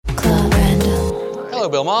Hello,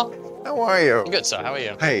 Bill Maher. How are you? I'm good, sir. How are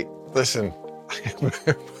you? Hey, listen.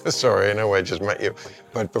 Sorry, I know I just met you.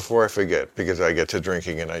 But before I forget, because I get to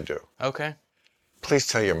drinking and I do. Okay. Please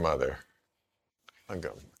tell your mother. I'm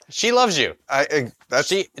going. She loves you.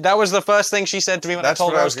 That was the first thing she said to me when I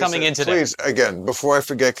told her I was coming in today. Please, again, before I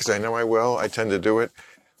forget, because I know I will, I tend to do it.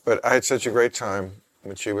 But I had such a great time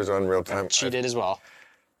when she was on Real Time. She did as well.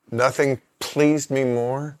 Nothing pleased me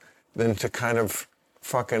more than to kind of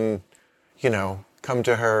fucking, come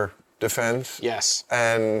to her defense. Yes.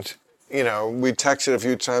 And, we texted a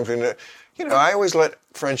few times. And, I always let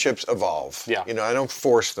friendships evolve. Yeah. I don't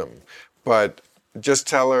force them. But just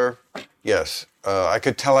tell her, yes. I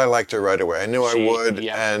could tell I liked her right away. I knew I would,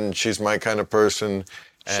 and she's my kind of person.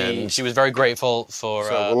 And she was very grateful for...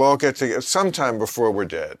 So we'll all get together sometime before we're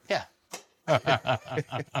dead. Yeah.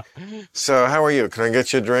 So how are you? Can I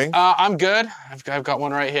get you a drink? I'm good. I've got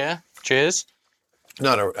one right here. Cheers.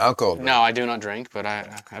 Not an alcohol drink. No, I do not drink, but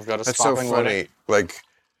I've got a That's sparkling so funny. water. Like,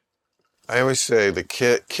 I always say the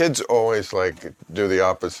kids always do the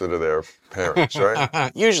opposite of their parents,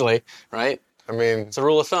 right? Usually, right? I mean... It's a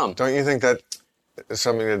rule of thumb. Don't you think that has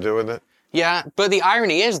something to do with it? Yeah, but the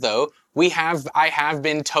irony is, though, I have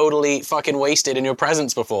been totally fucking wasted in your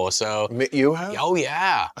presence before, so... You have? Oh,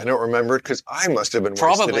 yeah. I don't remember it because I must have been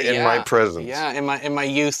Probably, wasted in my presence. Yeah, in my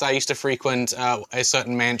youth, I used to frequent a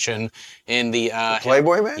certain mansion in the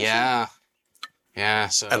Playboy Mansion? Yeah. Yeah,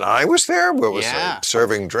 so... And I was there? What was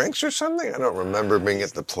serving drinks or something? I don't remember being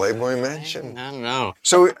at the Playboy Mansion. I don't know.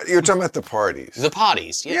 So you're talking about the parties? The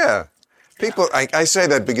parties, yeah. Yeah. People, I say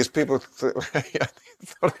that because people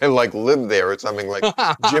thought I lived there or something like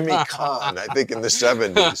Jimmy Kahn, I think in the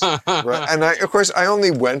 70s. Right? And of course, I only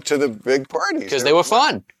went to the big parties. Because they were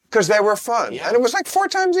fun. Because they were fun. Yeah. And it was 4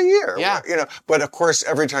 times a year. Yeah. But of course,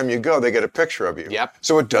 every time you go, they get a picture of you. Yep.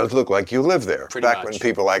 So it does look like you live there. Pretty Back much. when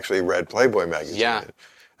people actually read Playboy magazine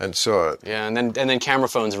and saw it. Yeah, and then camera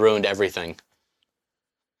phones ruined everything.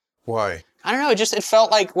 Why? I don't know. It felt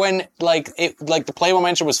like when the Playboy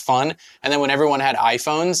Mansion was fun, and then when everyone had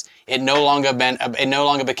iPhones, it no longer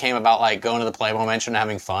became about going to the Playboy Mansion and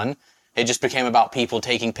having fun. It just became about people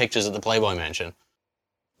taking pictures of the Playboy Mansion.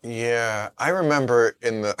 Yeah, I remember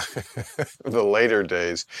in the the later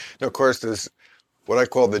days. And of course, there's what I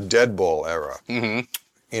call the dead ball era. Mm-hmm.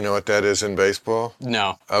 You know what that is in baseball?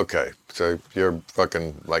 No. Okay, so you're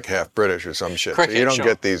fucking half British or some shit. Cricket, so you don't sure.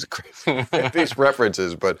 get these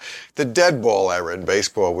references. But the dead ball era in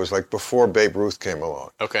baseball was before Babe Ruth came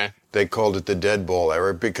along. Okay. They called it the dead ball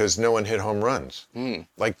era because no one hit home runs. Mm.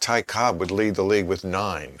 Ty Cobb would lead the league with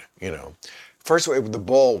 9. First of all, the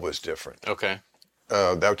ball was different. Okay.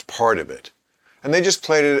 That was part of it. And they just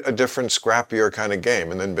played a different, scrappier kind of game.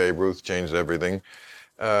 And then Babe Ruth changed everything.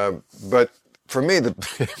 But for me, the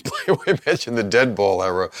Playboy Mansion, the dead ball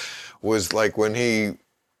era, was when he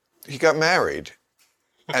got married.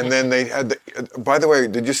 And then they had by the way,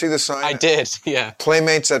 did you see the sign? I did, yeah.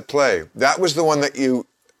 Playmates at Play. That was the one that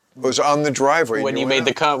was on the driveway. When you made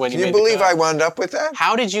the cut. Can you believe I wound up with that?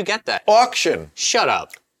 How did you get that? Auction. Shut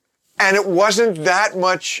up. And it wasn't that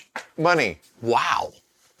much money. Wow.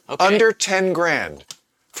 Okay. Under 10 grand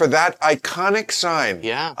for that iconic sign.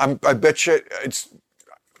 Yeah. I bet you it's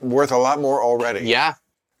worth a lot more already. Yeah.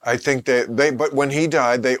 I think but when he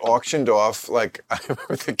died, they auctioned off, I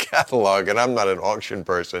remember the catalog, and I'm not an auction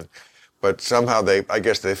person, but somehow I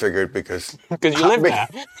guess they figured because you live there.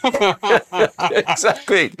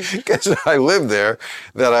 Exactly. Because I live there,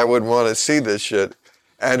 that I would want to see this shit.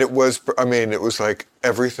 And it was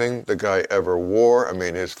everything the guy ever wore.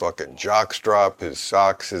 His fucking jockstrap, his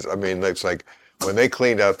socks, it's when they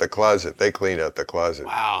cleaned out the closet, they cleaned out the closet.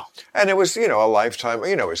 Wow. And it was, a lifetime,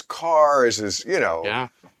 his cars, Yeah.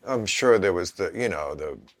 I'm sure there was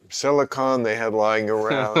the silicone they had lying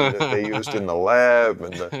around that they used in the lab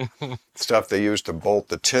and the stuff they used to bolt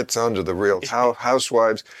the tits onto the real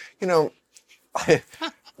housewives.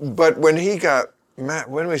 But when he got...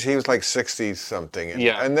 When was he? He was 60-something.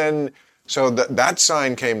 Yeah. And then, so that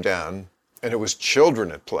sign came down, and it was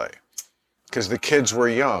children at play, because the kids were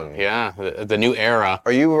young. Yeah, the new era.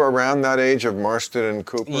 Are you around that age of Marston and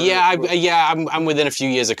Cooper? Yeah, I'm within a few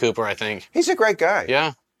years of Cooper, I think. He's a great guy.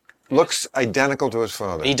 Yeah. Looks identical to his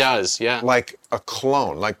father. He does, yeah. Like a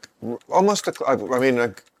clone, almost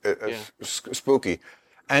spooky.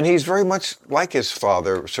 And he's very much like his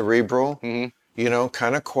father, cerebral,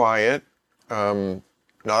 kind of quiet.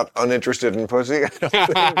 Not uninterested in pussy,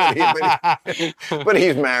 but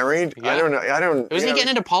he's married. Yeah. I don't. Was he getting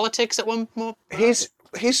into politics at one point? He's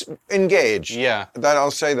engaged. Yeah. That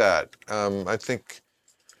I'll say that. I think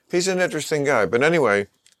he's an interesting guy. But anyway,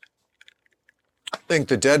 I think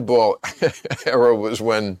the dead ball era was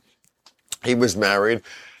when He was married.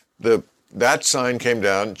 That sign came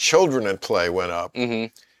down. Children at Play went up. Mm-hmm.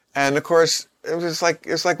 And of course, it's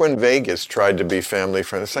like when Vegas tried to be family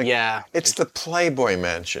friendly. It's like, Yeah. it's the Playboy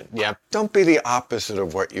Mansion. Yep. Don't be the opposite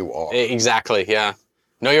of what you are. Exactly, yeah.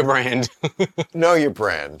 Know your brand. Know your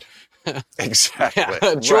brand. Exactly.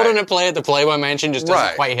 Yeah. Children at Play at the Playboy Mansion just doesn't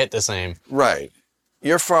Right. quite hit the same. Right.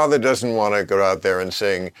 Your father doesn't want to go out there and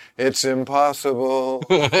sing, "It's impossible,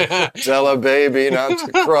 tell a baby not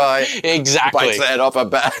to cry." Exactly. Bites the head off a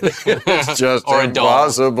bat. It's just Or a doll.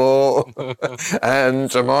 impossible. And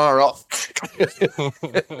tomorrow.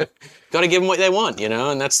 Got to give them what they want,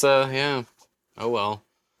 and that's yeah. Oh, well.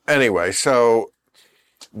 Anyway, so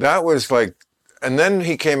that was like, and then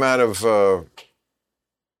he came out of, the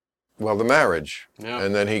marriage. Yeah.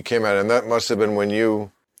 And then he came out, and that must have been when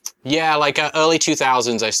you... Yeah, like early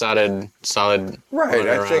 2000s, I started Right, running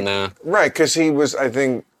around there. Right, because he was, I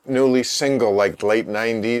think, newly single, like late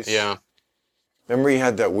 90s. Yeah. Remember he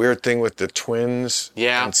had that weird thing with the twins?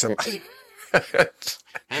 Yeah. And some...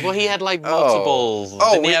 Well, he had like multiple.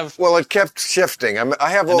 Oh, well, it kept shifting. I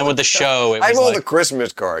have all then with the show, it I have was all like- the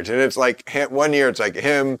Christmas cards, and it's like one year it's like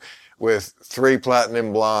him with 3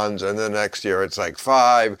 platinum blondes, and the next year it's like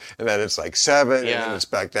 5, and then it's like 7, and then it's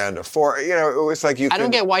back down to 4. It was like I don't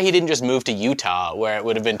get why he didn't just move to Utah, where it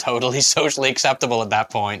would have been totally socially acceptable at that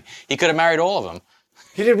point. He could have married all of them.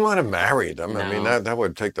 He didn't want to marry them. I mean, No. that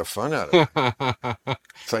would take the fun out of it.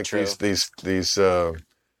 It's like True. these.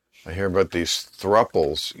 I hear about these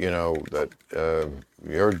thruples. That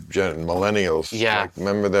your millennials. Yeah. Like,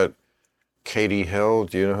 remember that Katie Hill?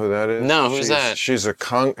 Do you know who that is? No, who's that?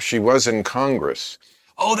 She was in Congress.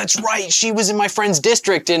 Oh, that's right. She was in my friend's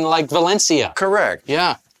district in like Valencia. Correct.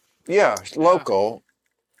 Yeah. Yeah, local,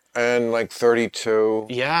 and like 32.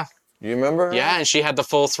 Yeah. You remember her? Yeah, and she had the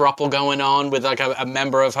full throuple going on with like a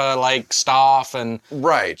member of her like staff and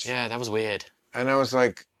Right. yeah, that was weird. And I was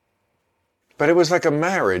like, but it was like a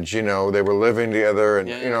marriage, they were living together, and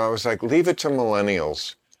I was like, leave it to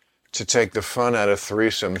millennials to take the fun out of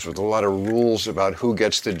threesomes with a lot of rules about who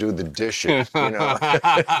gets to do the dishes, why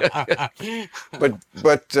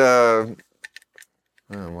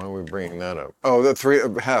are we bringing that up? Oh,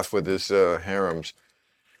 the half with his harems.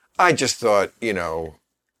 I just thought,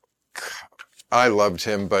 I loved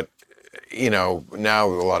him, but now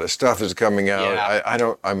a lot of stuff is coming out.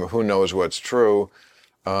 Yeah. Who knows what's true.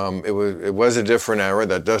 It was a different era.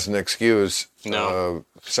 That doesn't excuse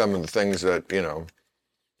some of the things that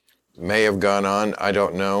may have gone on. I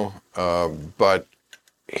don't know, but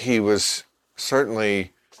he was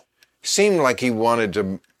certainly seemed like he wanted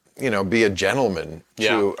to be a gentleman.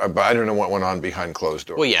 But I don't know what went on behind closed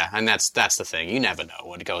doors. Well, yeah, and that's the thing. You never know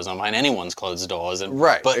what goes on behind anyone's closed doors. And,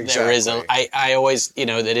 Right, but exactly. there is I always, it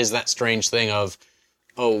is that strange thing of,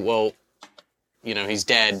 oh, well, he's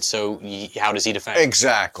dead, so how does he defend?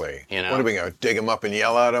 Exactly. What are we going to dig him up and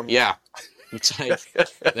yell at him? Yeah. It's like,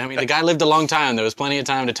 I mean, the guy lived a long time. There was plenty of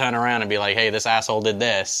time to turn around and be like, hey, this asshole did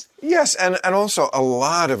this. Yes, and also a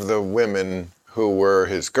lot of the women who were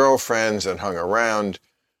his girlfriends and hung around,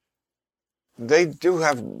 they do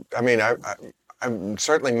have, I mean, I've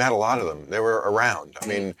certainly met a lot of them. They were around. I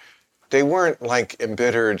mean, they weren't like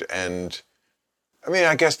embittered and, I mean,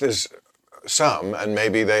 I guess there's some, and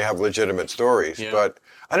maybe they have legitimate stories, but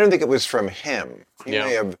I don't think it was from him. He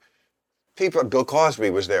may have, Bill Cosby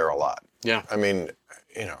was there a lot. Yeah. I mean,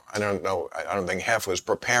 I don't know. I don't think Hef was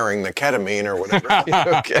preparing the ketamine or whatever.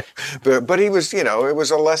 Okay. But he was, it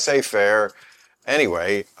was a laissez-faire.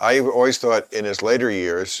 Anyway, I always thought in his later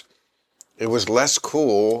years, it was less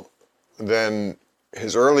cool than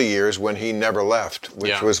his early years when he never left,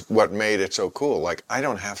 which was what made it so cool. Like, I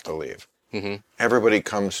don't have to leave. Mm-hmm. Everybody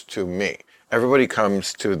comes to me. Everybody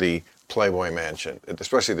comes to the Playboy Mansion,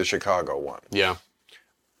 especially the Chicago one. Yeah.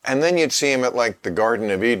 And then you'd see him at like the Garden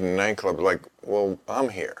of Eden nightclub, like, well, I'm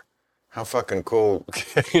here. How fucking cool.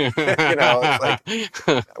 It's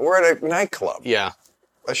like, we're at a nightclub. Yeah.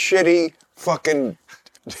 A shitty fucking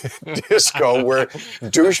disco where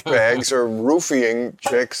douchebags are roofing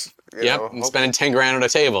chicks. And spending 10 grand on a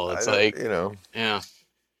table. It's like, Yeah.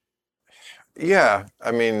 Yeah.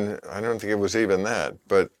 I mean, I don't think it was even that.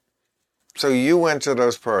 But so you went to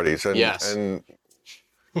those parties, and Yes.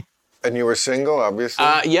 and you were single, obviously.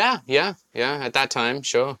 Yeah. At that time,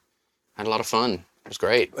 sure. Had a lot of fun. It was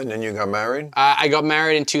great. And then you got married. I got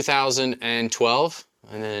married in 2012,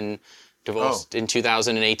 and then divorced in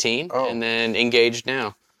 2018, and then engaged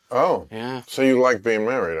now. Oh. Yeah. So you like being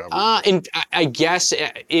married, obviously. And I guess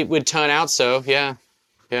it would turn out so. Yeah.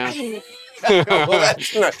 Yeah. Well,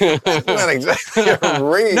 that's not exactly a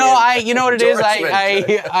ringing. No, you know what it is?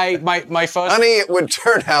 endorsement. My first. Honey, it would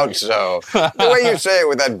turn out so. The way you say it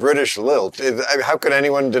with that British lilt, how could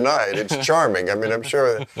anyone deny it? It's charming. I mean, I'm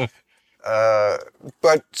sure.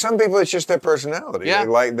 But some people, it's just their personality.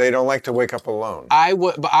 Yeah. They don't like to wake up alone.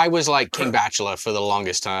 But I was like King Bachelor for the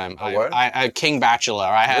longest time. What? I King Bachelor.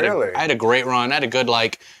 I had a great run. I had a good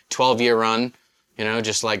like 12-year run. You know,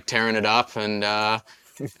 just like tearing it up and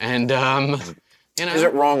you know. Is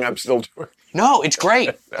it wrong? I'm still doing. No, it's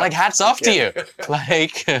great. Like hats off to you.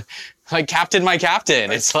 Like Captain, my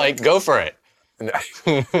captain. It's like go for it.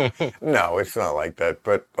 No, it's not like that.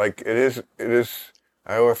 But like it is.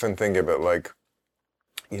 I often think of it like,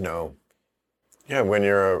 you know, yeah, when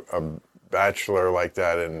you're a bachelor like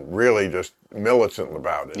that and really just militant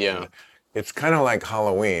about it. Yeah. It's kind of like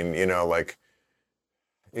Halloween, you know, like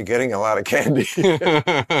you're getting a lot of candy. And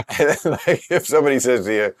then, like, if somebody says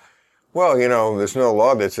to you, well, you know, there's no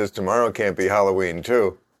law that says tomorrow can't be Halloween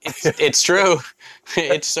too. It's true.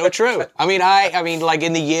 It's so true. I mean, like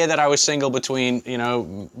in the year that I was single between,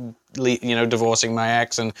 divorcing my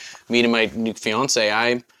ex and meeting my new fiance,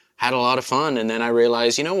 I had a lot of fun. And then I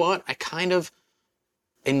realized, you know what? I kind of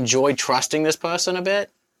enjoy trusting this person a bit.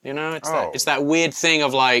 You know, it's that weird thing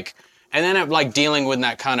of like, and then like dealing with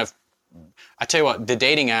that kind of, I tell you what, the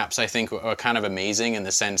dating apps I think are kind of amazing in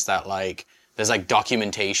the sense that like, there's like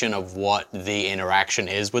documentation of what the interaction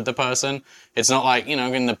is with the person. It's not like, you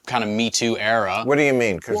know, in the kind of Me Too era. What do you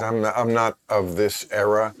mean? Because I'm not of this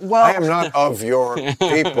era. Well, I am not of your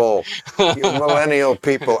people, you millennial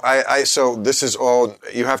people. So this is all,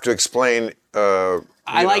 you have to explain, I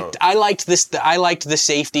liked the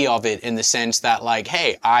safety of it in the sense that like,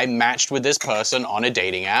 hey, I matched with this person on a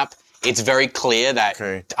dating app. It's very clear that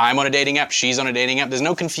I'm on a dating app, she's on a dating app. There's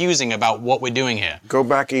no confusing about what we're doing here. Go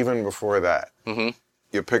back even before that. Mm-hmm.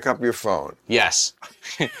 You pick up your phone. Yes.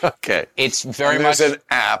 Okay. It's very much. There's an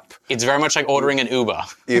app. It's very much like ordering an Uber.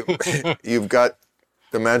 You've got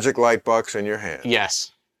the magic light box in your hand.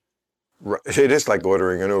 Yes. Right. It is like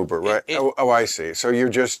ordering an Uber, right? I see. So you're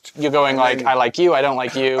going like, I like you, I don't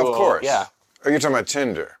like you. Of course. Yeah. Are you talking about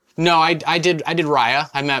Tinder? No, I did Raya.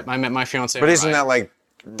 I met my fiance. But isn't that like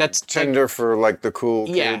that's Tinder for like the cool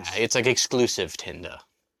kids? Yeah, it's like exclusive Tinder.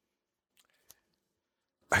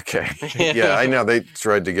 Okay. Yeah, I know. They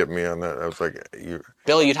tried to get me on that. I was like,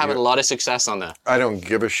 Bill, you'd have a lot of success on that. I don't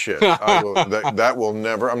give a shit. That will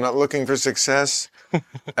never. I'm not looking for success.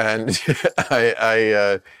 And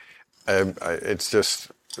it's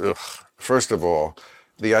just, first of all,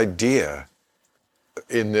 the idea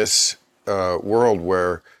in this world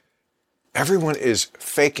where everyone is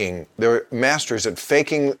faking, they're masters at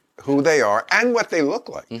faking who they are and what they look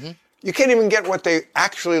like. Mm-hmm. You can't even get what they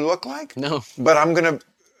actually look like. No. But I'm going to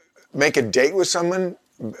make a date with someone.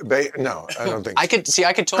 No, I don't think so.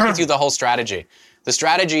 I could talk you through the whole strategy. The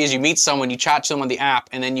strategy is you meet someone, you chat to them on the app,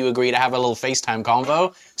 and then you agree to have a little FaceTime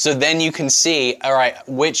convo. So then you can see, all right,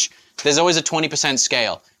 there's always a 20%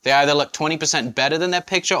 scale. They either look 20% better than their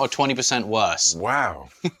picture or 20% worse. Wow.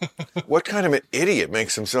 What kind of an idiot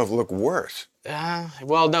makes himself look worse?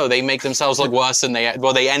 Well, no, they make themselves look worse than they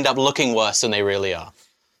end up looking worse than they really are.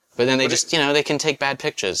 But then they they can take bad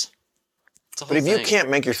pictures. But if you can't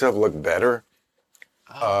make yourself look better,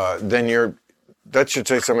 then that should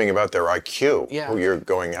say something about their IQ, who you're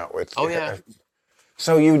going out with. Oh, yeah.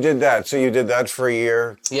 So you did that. So you did that for a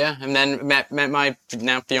year? Yeah, and then met my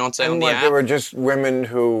now fiance on the app. There were just women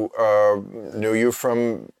who knew you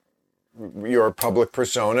from your public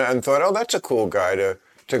persona and thought, oh, that's a cool guy to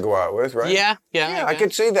go out with, right? Yeah. I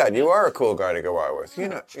could see that. You are a cool guy to go out with.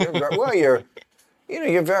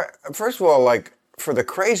 You're very, first of all, like, for the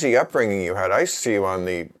crazy upbringing you had, I see you on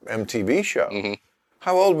the MTV show. Mm-hmm.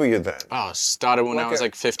 How old were you then? Oh, started when I was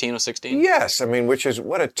like 15 or 16. Yes, I mean, which is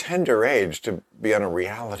what a tender age to be on a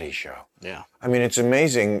reality show. Yeah. I mean, it's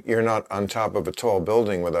amazing you're not on top of a tall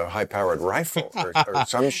building with a high-powered rifle or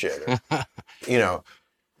some shit.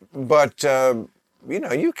 But,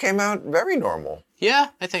 you came out very normal. Yeah,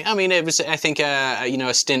 it was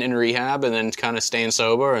a stint in rehab and then kind of staying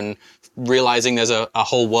sober and realizing there's a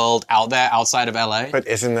whole world out there outside of LA. But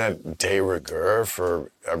isn't that de rigueur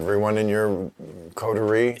for everyone in your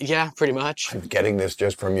coterie? Yeah, pretty much. I'm getting this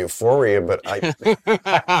just from Euphoria, but I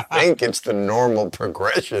think it's the normal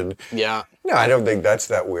progression. Yeah. No, I don't think that's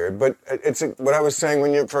that weird. But it's what I was saying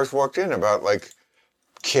when you first walked in about, like,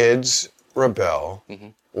 kids rebel. Mm-hmm.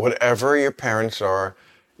 Whatever your parents are,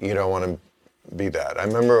 you don't want to be that. I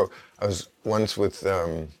remember I was once with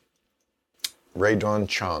Ray Dawn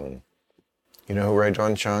Chung. You know who Ray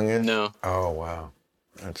Dawn Chung is? No. Oh, wow.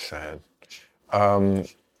 That's sad.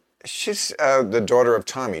 She's the daughter of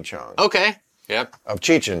Tommy Chong, Okay. Yep. of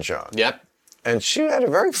Cheech and Chong. Yep. And she had a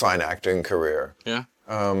very fine acting career. Yeah.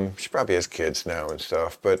 She probably has kids now and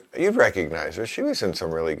stuff, but you'd recognize her. She was in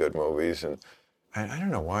some really good movies, and I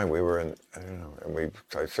don't know why we were in. I don't know. And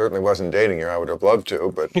I certainly wasn't dating her. I would have loved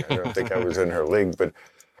to, but I don't think I was in her league. But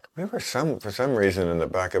we were for some reason in the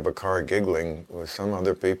back of a car giggling with some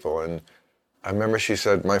other people, and I remember she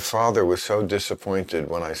said, "My father was so disappointed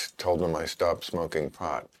when I told him I stopped smoking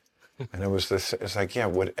pot," and it was this. It's like, yeah,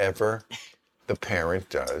 whatever the parent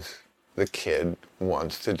does, the kid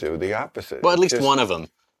wants to do the opposite. Well, at least one of them.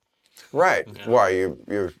 Right. Yeah. Why?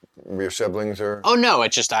 Your siblings are... Oh, no,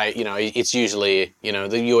 it's just, it's usually,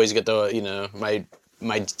 you always get the,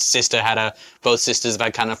 my sister both sisters have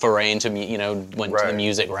had kind of foray into, went to the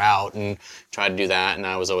music route and tried to do that. And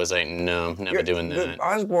I was always like, no, never doing that. The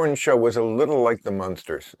Osbourne show was a little like the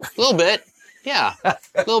Munsters. A little bit. Yeah. A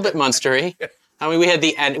little bit Munstery. I mean, we had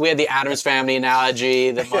the Addams Family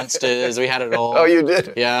analogy, the Munsters, we had it all. Oh, you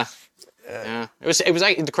did? Yeah. Yeah, it was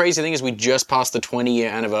like the crazy thing is we just passed the 20-year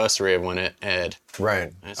anniversary of when it aired.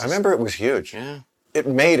 Right. I remember it was huge. Yeah. It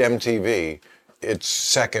made MTV its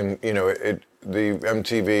second, the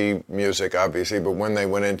MTV music obviously, but when they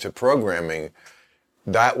went into programming,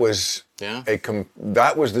 that was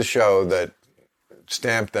that was the show that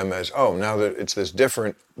stamped them as, now that it's this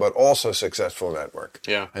different but also successful network.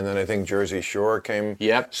 Yeah. And then I think Jersey Shore came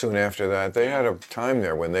soon after that. They had a time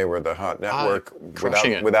there when they were the hot network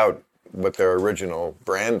without what their original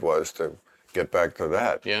brand was, to get back to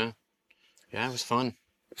that. Yeah. Yeah, it was fun.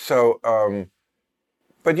 So,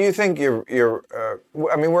 but do you think you're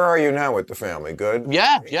where are you now with the family? Good?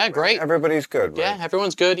 Yeah, great. Everybody's good, right? Yeah,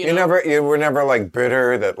 everyone's good. You were never like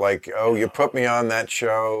bitter that like, you put me on that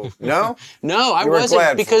show. No? No, I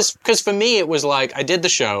wasn't, because for me it was like, I did the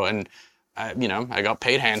show and, I got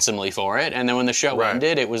paid handsomely for it. And then when the show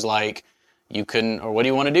ended, it was like, you couldn't, or what do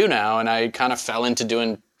you want to do now? And I kind of fell into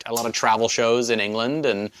doing a lot of travel shows in England,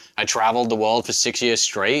 and I traveled the world for 6 years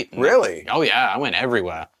straight. Really? Oh yeah, I went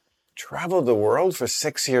everywhere. Traveled the world for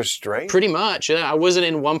 6 years straight? Pretty much, yeah. I wasn't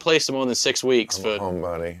in one place for more than 6 weeks. I'm a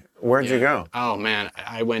homebody. Where'd you go? Oh man,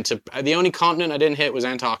 I went to, the only continent I didn't hit was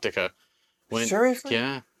Antarctica. Seriously?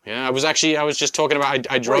 Yeah. I was just talking about,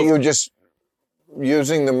 I drove. Were you just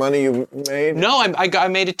using the money you made? No, I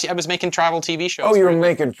made it. I was making travel TV shows. Oh, you were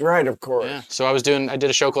making, right, of course. Yeah. So I did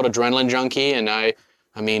a show called Adrenaline Junkie, and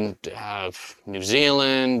New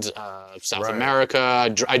Zealand, South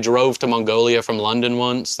America. I drove to Mongolia from London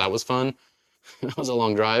once. That was fun. That was a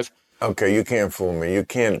long drive. Okay, you can't fool me. You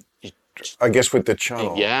can't, I guess with the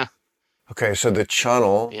channel. Yeah. Okay, so the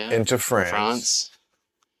channel into France.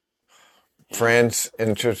 France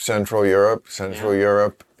into Central Europe,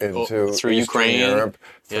 Europe into through Ukraine. Europe,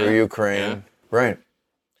 through Ukraine. Yeah. Right.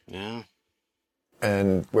 Yeah.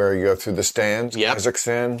 And where you go through the stands,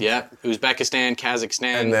 Kazakhstan. Yeah, Uzbekistan,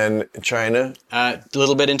 Kazakhstan. And then China. A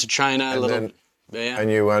little bit into China.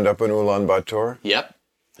 And you end up in Ulaanbaatar. Yep.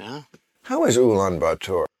 Yeah. How is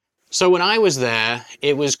Ulaanbaatar? So when I was there,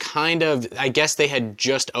 it was kind of, I guess they had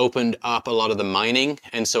just opened up a lot of the mining,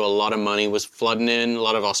 and so a lot of money was flooding in. A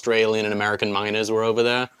lot of Australian and American miners were over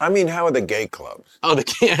there. I mean, how are the gay clubs? Oh,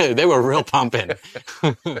 they were real pumping.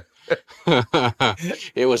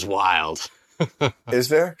 It was wild. Is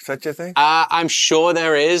there such a thing? I'm sure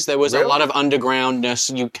there is. There was a lot of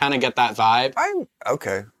undergroundness. You kind of get that vibe.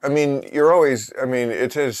 Okay. I mean,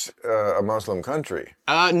 it is a Muslim country.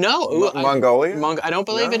 No. Mongolia? I don't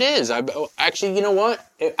believe it is. Actually, you know what?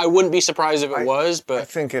 I wouldn't be surprised if it was, but... I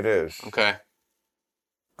think it is. Okay.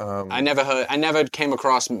 I never came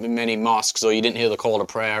across many mosques, or you didn't hear the call to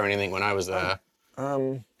prayer or anything when I was there.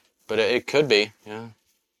 But it could be, yeah.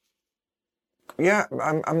 Yeah,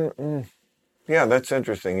 yeah, that's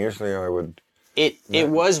interesting. Usually I would... It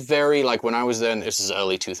was very, like, when I was there, and this is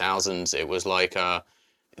early 2000s, it was like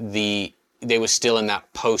they were still in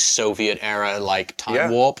that post-Soviet era, like,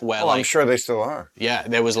 time warp where, I'm sure they still are. Yeah,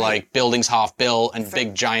 there was, like, buildings half built and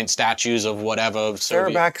big giant statues of whatever.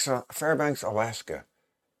 Fairbanks, Alaska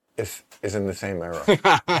is in the same era.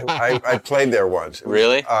 I played there once.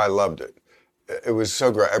 Really? I loved it. It was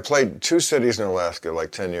so great. I played 2 cities in Alaska,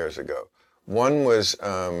 like, 10 years ago. One was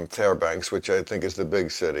Fairbanks, which I think is the big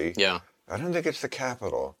city. Yeah. I don't think it's the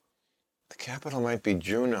capital. The capital might be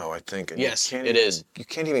Juneau, I think. And yes, it is. You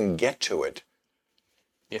can't even get to it.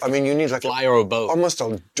 You need like fly or a boat. Almost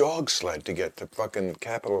a dog sled to get to fucking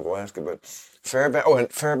capital of Alaska. But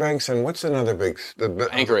Fairbanks, and what's another big...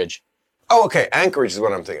 Anchorage. Oh, okay. Anchorage is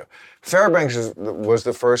what I'm thinking of. Fairbanks was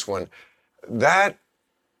the first one. That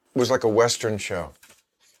was like a Western show.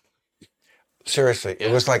 Seriously,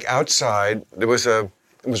 It was like outside. It was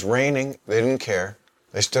raining. They didn't care.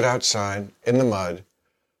 They stood outside in the mud.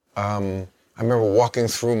 I remember walking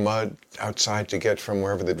through mud outside to get from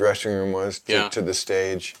wherever the dressing room was to the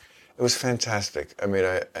stage. It was fantastic. I mean,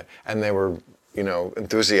 and they were,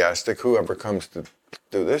 enthusiastic, whoever comes to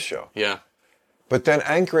do this show. Yeah. But then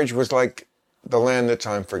Anchorage was like the land that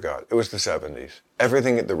time forgot. It was the 70s.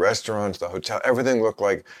 Everything at the restaurants, the hotel, everything looked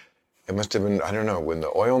like it must have been, I don't know, when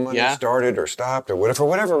the oil money started or stopped or whatever, for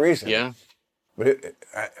whatever reason. Yeah. But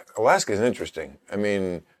Alaska is interesting. I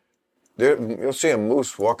mean, you'll see a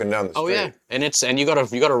moose walking down the street. Oh yeah, and you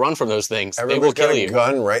gotta run from those things. Everybody's they will kill you. got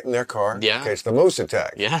a gun right in their car. Yeah. In case the moose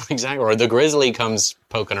attack. Yeah, exactly. Or the grizzly comes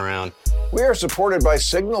poking around. We are supported by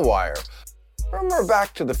Signal Wire. Remember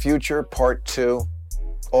Back to the Future Part 2?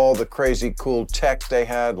 All the crazy cool tech they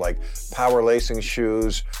had, like power lacing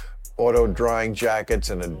shoes, auto drying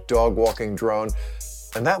jackets, and a dog walking drone.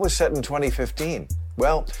 And that was set in 2015.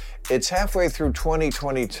 Well, it's halfway through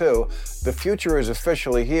 2022. The future is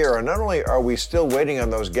officially here, and not only are we still waiting on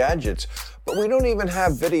those gadgets, but we don't even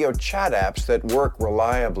have video chat apps that work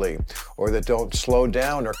reliably or that don't slow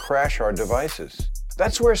down or crash our devices.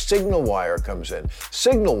 That's where Signal Wire comes in.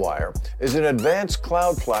 Signal Wire is an advanced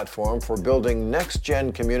cloud platform for building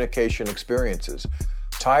next-gen communication experiences.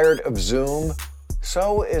 Tired of Zoom?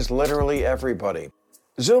 So is literally everybody.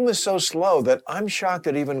 Zoom is so slow that I'm shocked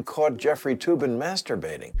it even caught Jeffrey Toobin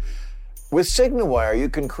masturbating. With SignalWire, you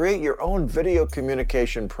can create your own video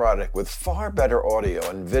communication product with far better audio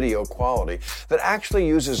and video quality that actually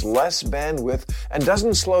uses less bandwidth and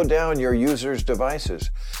doesn't slow down your users' devices.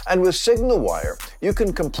 And with SignalWire, you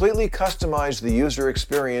can completely customize the user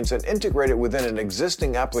experience and integrate it within an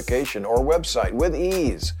existing application or website with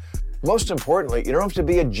ease. Most importantly, you don't have to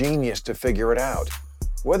be a genius to figure it out.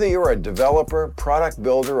 Whether you're a developer, product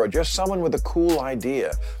builder, or just someone with a cool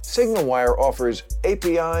idea, SignalWire offers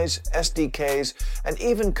APIs, SDKs, and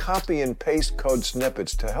even copy and paste code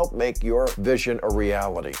snippets to help make your vision a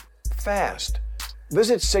reality. Fast.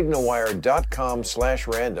 Visit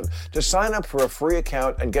signalwire.com/random to sign up for a free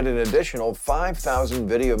account and get an additional 5,000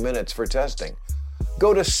 video minutes for testing.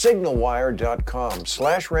 Go to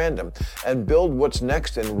signalwire.com/random and build what's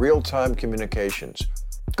next in real-time communications.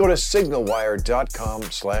 Go to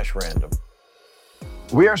signalwire.com/random.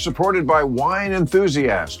 We are supported by Wine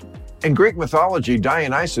Enthusiast. In Greek mythology,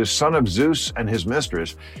 Dionysus, son of Zeus and his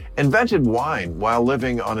mistress, invented wine while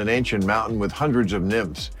living on an ancient mountain with hundreds of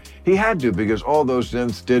nymphs. He had to because all those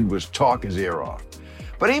nymphs did was talk his ear off.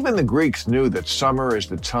 But even the Greeks knew that summer is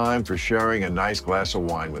the time for sharing a nice glass of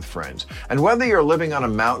wine with friends. And whether you're living on a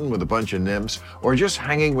mountain with a bunch of nymphs or just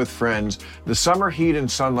hanging with friends, the summer heat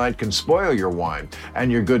and sunlight can spoil your wine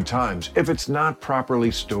and your good times if it's not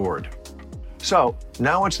properly stored. So,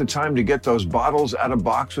 now it's the time to get those bottles out of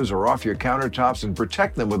boxes or off your countertops and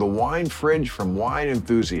protect them with a wine fridge from Wine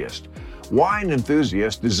Enthusiast. Wine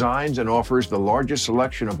Enthusiast designs and offers the largest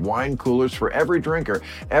selection of wine coolers for every drinker,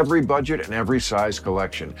 every budget, and every size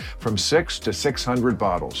collection, from 6 to 600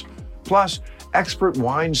 bottles. Plus, expert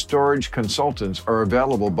wine storage consultants are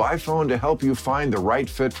available by phone to help you find the right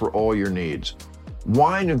fit for all your needs.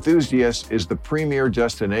 Wine Enthusiast is the premier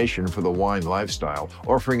destination for the wine lifestyle,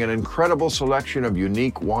 offering an incredible selection of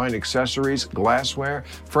unique wine accessories, glassware,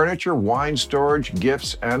 furniture, wine storage,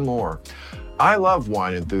 gifts, and more. I love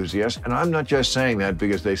Wine Enthusiast, and I'm not just saying that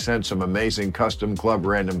because they sent some amazing custom Club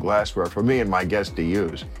Random glassware for me and my guests to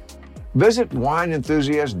use. Visit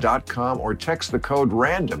wineenthusiast.com or text the code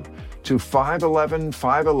RANDOM to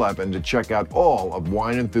 511-511 to check out all of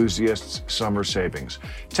Wine Enthusiast's summer savings.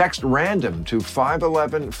 Text RANDOM to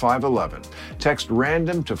 511-511. Text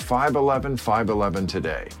RANDOM to 511-511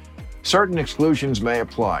 today. Certain exclusions may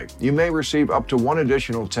apply. You may receive up to one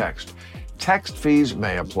additional text. Text fees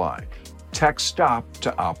may apply. Text STOP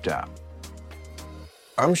to opt out.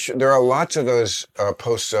 I'm sure there are lots of those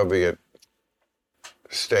post-Soviet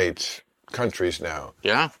countries now.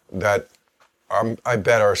 Yeah. That I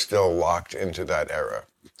bet are still locked into that era.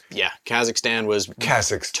 Yeah, Kazakhstan was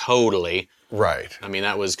totally. Right. I mean,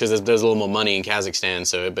 that was because there's a little more money in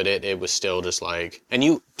Kazakhstan, but it was still just like.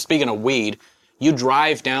 And speaking of weed, you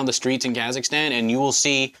drive down the streets in Kazakhstan and you will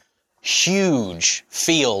see huge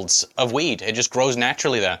fields of weed. It just grows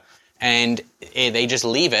naturally there. And they just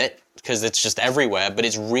leave it because it's just everywhere, but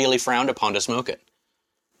it's really frowned upon to smoke it.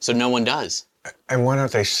 So no one does. And why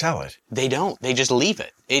don't they sell it? They don't. They just leave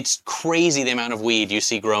it. It's crazy the amount of weed you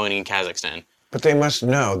see growing in Kazakhstan. But they must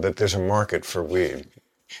know that there's a market for weed.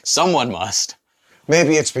 Someone must.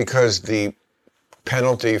 Maybe it's because the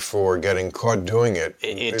penalty for getting caught doing it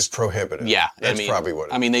is prohibitive. Yeah. That's probably what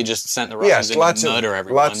it is. I mean, they just sent the Russians in to murder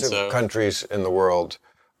everyone. Lots of countries in the world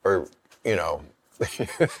are,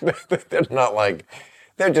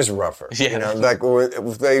 they're they're just rougher. Yeah. Like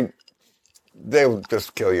if they'll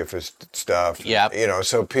just kill you for stuff. Yeah.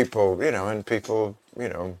 So people, and people,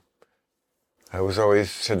 I was always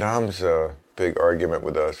Saddam's big argument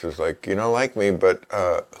with us is like, you don't like me, but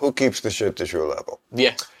who keeps the shit to shoe level?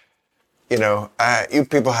 Yeah. You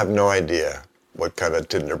people have no idea what kind of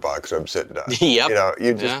tinderbox I'm sitting on. Yep.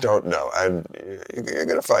 You just don't know. And you're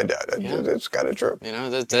going to find out. It's kind of true.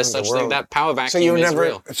 There's such thing, that power vacuum is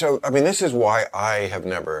real. So, I mean, this is why I have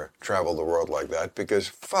never traveled the world like that, because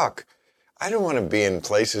fuck, I don't want to be in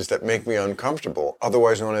places that make me uncomfortable,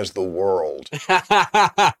 otherwise known as the world.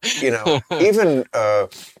 Even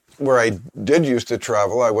where I did used to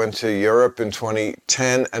travel, I went to Europe in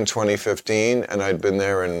 2010 and 2015, and I'd been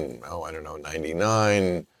there in,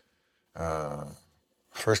 99.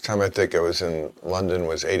 First time I think I was in London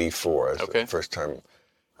was 84. Okay. The first time.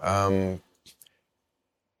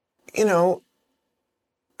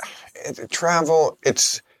 Travel,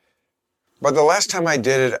 but the last time I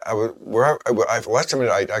did it, last time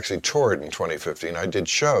I actually toured in 2015. I did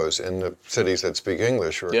shows in the cities that speak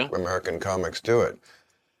English where American comics do it.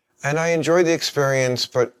 And I enjoyed the experience,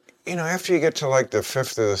 but, after you get to like the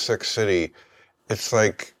fifth or the sixth city, it's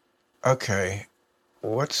like, okay,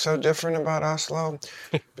 what's so different about Oslo?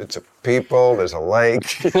 It's a people, there's a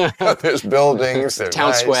lake, there's buildings, there's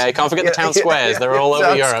Town square. You can't forget the town squares. They're all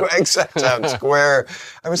over Europe. Except Town Square.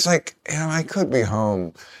 I was like, I could be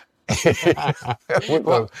home.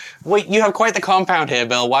 Wait, you have quite the compound here,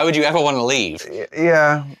 Bill. Why would you ever want to leave?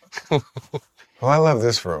 Yeah. Well, I love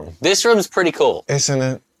this room. This room's pretty cool. Isn't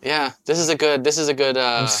it? Yeah, this is a good,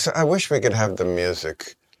 I wish we could have the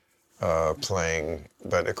music playing,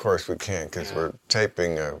 but of course we can't because we're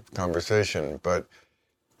taping a conversation, but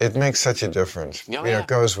it makes such a difference. It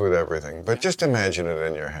goes with everything, but just imagine it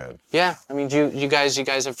in your head. Yeah, I mean, you guys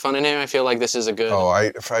have fun in here? I feel like this is a good... Oh,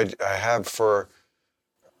 I have for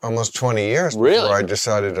almost 20 years really? Before I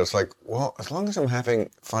decided, I was like, well, as long as I'm having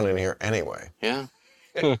fun in here anyway. Yeah.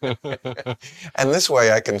 And this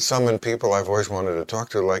way I can summon people I've always wanted to talk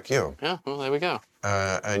to like you. Yeah, well, there we go.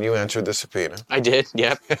 And you answered the subpoena. I did,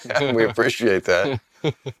 yep. We appreciate that.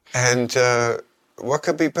 And what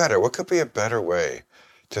could be better? What could be a better way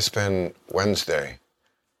to spend Wednesday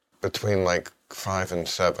between like 5 and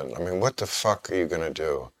 7? I mean, what the fuck are you going to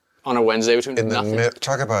do? On a Wednesday between nothing?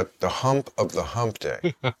 Talk about the hump of the hump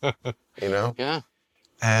day. Yeah.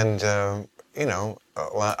 And,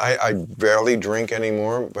 I barely drink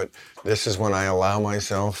anymore, but this is when I allow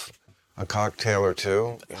myself a cocktail or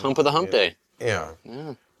two. Hump of the hump day. Yeah.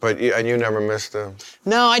 But you never miss the...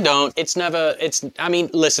 No, I don't. I mean,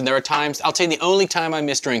 listen, there are times, I'll tell you the only time I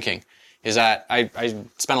miss drinking is that I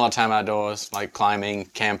spend a lot of time outdoors, like climbing,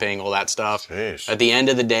 camping, all that stuff. Jeez. At the end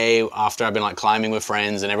of the day, after I've been like climbing with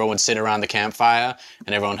friends and everyone would sit around the campfire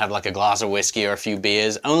and everyone would have like a glass of whiskey or a few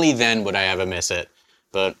beers, only then would I ever miss it.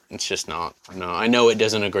 But it's just not. No, I know it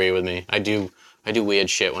doesn't agree with me. I do weird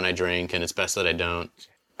shit when I drink, and it's best that I don't.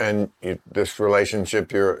 And this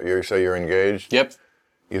relationship, you say you're engaged? Yep.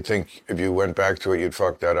 You think if you went back to it, you'd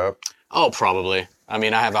fuck that up? Oh, probably. I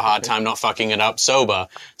mean, I have a hard time not fucking it up sober,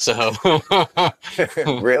 so...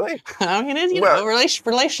 Really? I mean,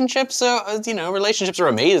 relationships are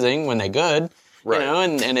amazing when they're good, right.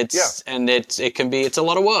 It's a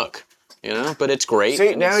lot of work, but it's great.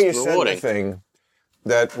 See, now you rewarding. said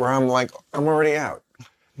the thing where I'm like, I'm already out.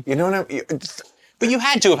 You know what I mean? But you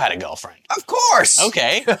had to have had a girlfriend. Of course.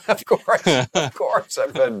 Okay. Of course.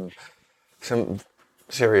 I've had some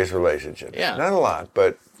serious relationships. Yeah. Not a lot,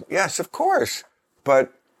 but yes, of course.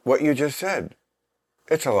 But what you just said,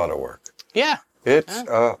 it's a lot of work. Yeah. It's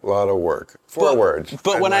a lot of work. Four words.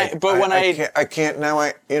 But I can't now.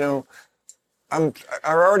 I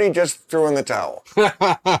already just threw in the towel.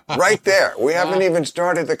 Right there. We haven't even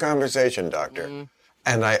started the conversation, Doctor. Mm.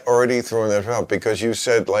 And I already threw in the towel because you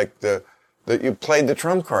said like that you played the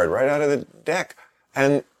trump card right out of the deck.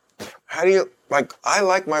 And how do you I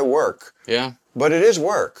like my work. Yeah. But it is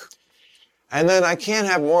work. And then I can't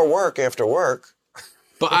have more work after work.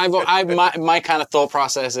 But my kind of thought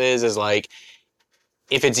process is like,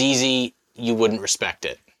 if it's easy, you wouldn't respect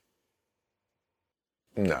it.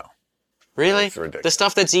 No. Really? That's ridiculous. The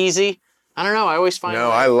stuff that's easy? I don't know. I always find...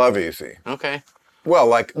 No, I love easy. Okay. Well,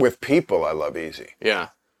 like with people, I love easy. Yeah.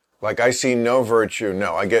 Like I see no virtue.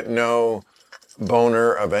 No, I get no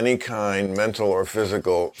boner of any kind, mental or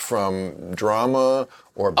physical, from drama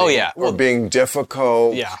or being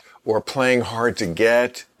difficult. Yeah. Or playing hard to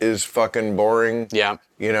get is fucking boring. Yeah.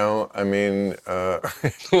 I mean,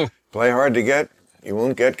 play hard to get, you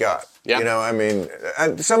won't get got. Yeah.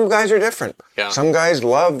 Some guys are different. Yeah. Some guys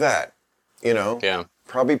love that, Yeah.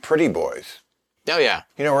 Probably pretty boys. Oh, yeah.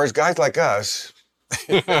 Whereas guys like us,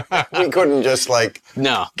 We couldn't just like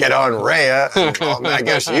No. get on Rhea. I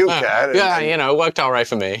guess you can. Yeah, you know, it worked all right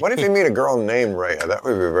for me. What if you meet a girl named Rhea? That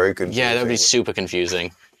would be very confusing. Yeah, that would be super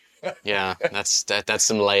confusing. Yeah, that's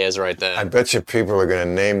some layers right there. I bet you people are going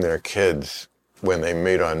to name their kids when they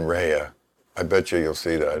meet on Rhea. I bet you'll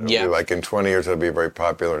see that. It'll be like in 20 years, it'll be a very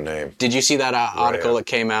popular name. Did you see that article that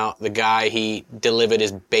came out? The guy, he delivered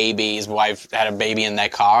his baby, his wife had a baby in their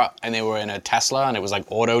car, and they were in a Tesla, and it was like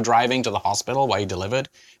auto driving to the hospital while he delivered.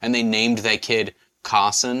 And they named their kid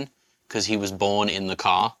Carson because he was born in the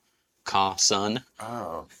car. Carson.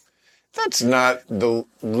 Oh. That's not the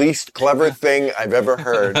least clever thing I've ever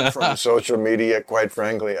heard from social media, quite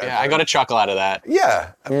frankly. Yeah, I got a chuckle out of that.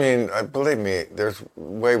 Yeah. I mean, believe me, there's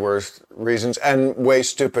way worse reasons and way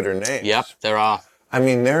stupider names. Yep, there are. I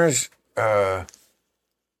mean, there's... who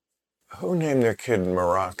named their kid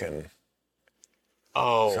Moroccan?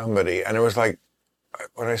 Oh. Somebody. And it was like,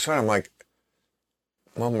 when I saw it, I'm like,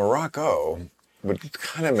 well, Morocco would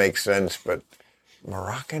kind of make sense, but...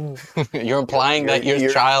 Moroccan? You're implying that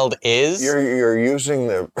your child is? You're using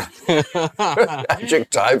the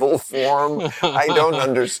adjectival form. I don't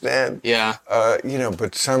understand. Yeah. You know,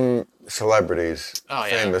 but some celebrities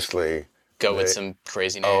famously go with some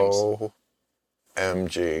crazy names.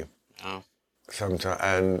 OMG. Oh. Sometimes,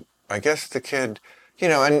 and I guess the kid, you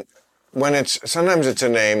know, and when sometimes it's a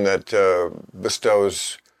name that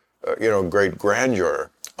bestows, you know, great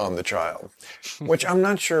grandeur on the child, which I'm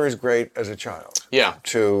not sure is great as a child. Yeah.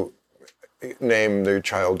 To name their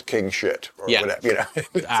child King Shit or whatever, you know.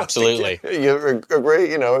 Absolutely. You agree?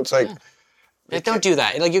 You know, it's like... Yeah. Don't do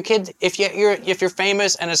that. Like your kid, if you're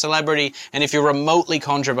famous and a celebrity, and if you're remotely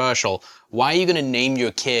controversial, why are you going to name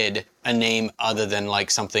your kid a name other than like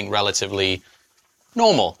something relatively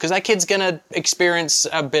normal? Because that kid's going to experience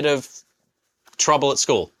a bit of trouble at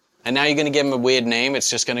school. And now you're going to give him a weird name. It's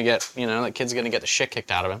just going to get, you know, that kid's going to get the shit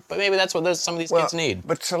kicked out of him. But maybe that's what some of these kids need.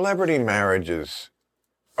 But celebrity marriages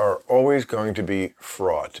are always going to be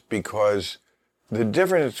fraught because the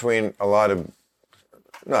difference between a lot of,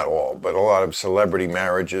 not all, but a lot of celebrity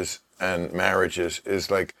marriages and marriages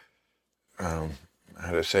is like, how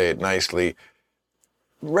to say it nicely,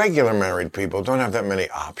 regular married people don't have that many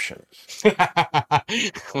options.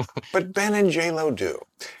 But Ben and J-Lo do.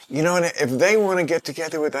 You know, and if they want to get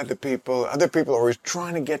together with other people are always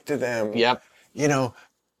trying to get to them. Yep. You know,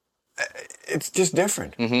 it's just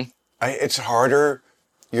different. Mm-hmm. It's harder.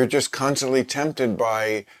 You're just constantly tempted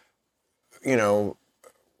by, you know,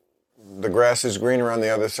 the grass is greener on the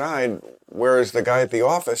other side. Whereas the guy at the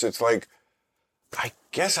office, it's like, I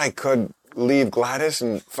guess I could leave Gladys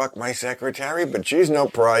and fuck my secretary, but she's no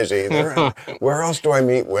prize either. Where else do I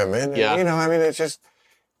meet women? Yeah. And, you know, I mean, it's just,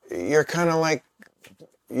 you're kind of like,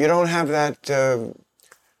 you don't have that,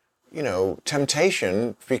 you know,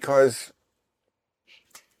 temptation because,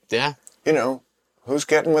 Yeah. you know, who's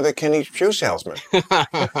getting with a Kinney shoe salesman?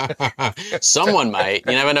 Someone might.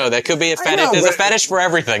 You never know. There could be a fetish. There's a fetish for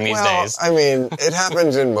everything these days. I mean, it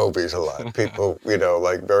happens in movies a lot. People, you know,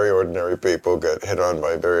 like very ordinary people get hit on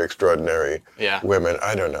by very extraordinary women.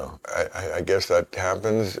 I don't know. I guess that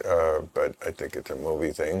happens, but I think it's a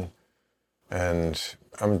movie thing. And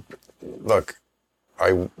look,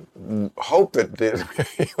 I hope that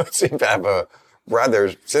you seem to have a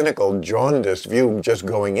rather cynical, jaundiced view just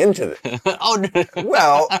going into this. Oh, no.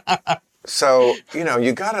 Well, so, you know,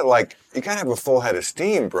 you gotta have a full head of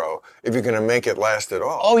steam, bro, if you're gonna make it last at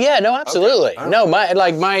all. Oh yeah, no, absolutely. Okay. No,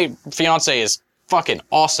 my fiance is fucking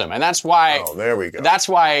awesome, and that's why. Oh, there we go. That's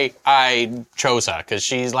why I chose her, because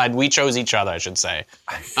she's like, we chose each other, I should say.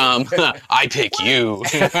 I pick you.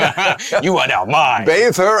 You are now mine.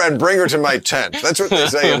 Bathe her and bring her to my tent. That's what they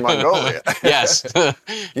say in Mongolia. Yes.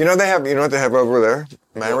 You know what they have over there?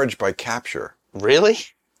 Marriage by capture. Really?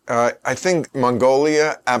 I think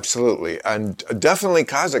Mongolia, absolutely, and definitely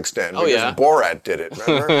Kazakhstan, because Borat did it,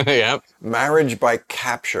 remember? Yeah. Marriage by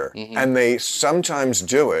capture. Mm-hmm. And they sometimes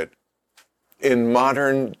do it in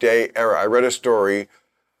modern day era. I read a story,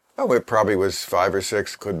 it probably was 5 or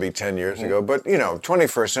 6, could be 10 years ago, but, you know,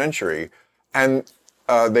 21st century, and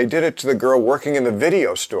they did it to the girl working in the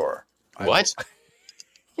video store. What?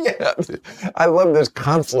 Yeah, I love this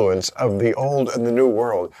confluence of the old and the new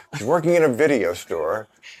world. She's working in a video store.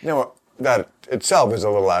 You know, that itself is a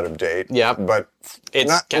little out of date. Yeah. But it's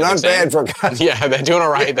not bad for guys. Yeah, they're doing all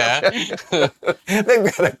right there.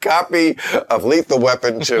 They've got a copy of Lethal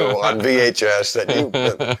Weapon 2 on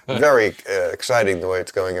VHS very exciting the way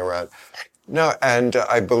it's going around. No, and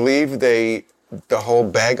I believe the whole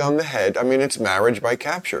bag on the head, I mean, it's marriage by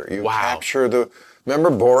capture. You capture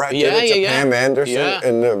remember Borat did it to Pam Anderson? Yeah.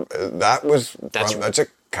 And that's a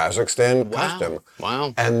Kazakhstan custom.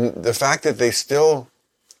 Wow. And the fact that they still,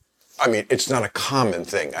 I mean, it's not a common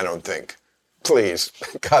thing, I don't think. Please,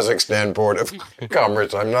 Kazakhstan Board of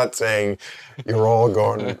Commerce, I'm not saying you're all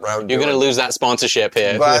going around You're going to lose that sponsorship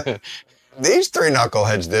here. But these three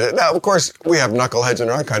knuckleheads did it. Now, of course, we have knuckleheads in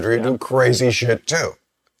our country who do crazy shit, too.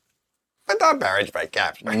 But not marriage by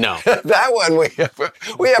capture. No. That one,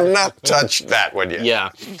 we have not touched that one yet.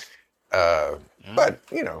 Yeah. But,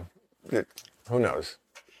 you know, who knows?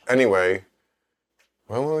 Anyway,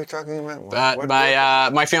 what were we talking about?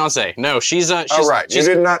 My fiance. No, she's oh, right. You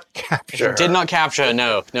did not capture her. Did not capture her.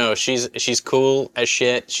 No. She's cool as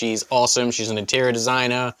shit. She's awesome. She's an interior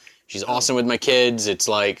designer. She's awesome with my kids. It's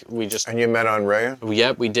like we just. And you met on Raya?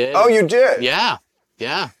 Yep, we did. Oh, you did? Yeah.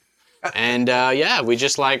 And we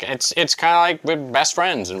just like it's kind of like we're best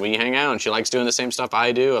friends and we hang out. And she likes doing the same stuff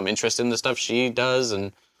I do. I'm interested in the stuff she does.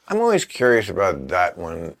 And I'm always curious about that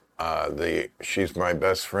one. The she's my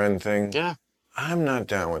best friend thing. Yeah. I'm not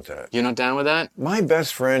down with that. You're not down with that? My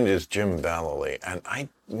best friend is Jim Vallely, and I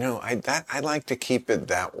like to keep it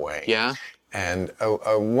that way. Yeah. And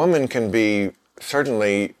a woman can be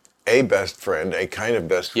certainly a best friend, a kind of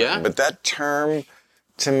best friend. Yeah. But that term,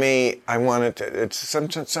 to me, I want it to. It's some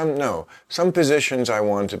positions I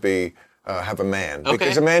want to be have a man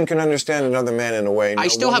because a man can understand another man in a way. I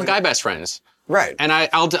still have guy best friends. Right. And I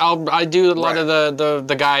do a lot of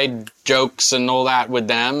the guy jokes and all that with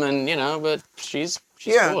them, and you know, but she's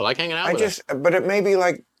cool. I like hanging out with her. But it may be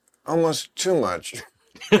like almost too much,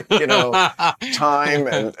 you know, time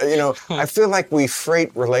and you know. I feel like we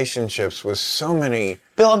freight relationships with so many.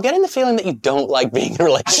 Bill, I'm getting the feeling that you don't like being in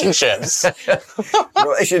relationships.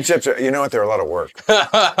 Relationships are, you know what? They're a lot of work.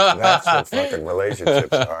 That's what fucking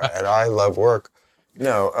relationships are, and I love work.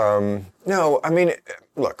 No, I mean,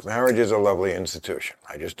 look, marriage is a lovely institution.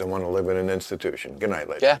 I just don't want to live in an institution. Good night,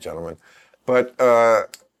 ladies and gentlemen. But,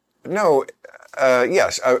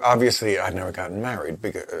 yes, obviously I've never gotten married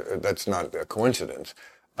because that's not a coincidence.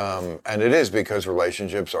 And it is because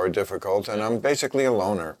relationships are difficult and I'm basically a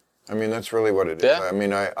loner. I mean, that's really what it is. I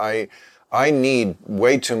mean, I need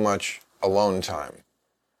way too much alone time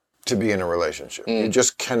to be in a relationship. You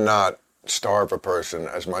just cannot starve a person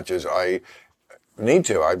as much as I need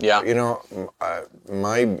to. You know,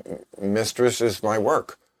 my mistress is my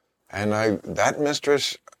work, and that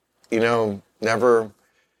mistress, you know, never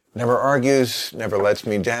argues, never lets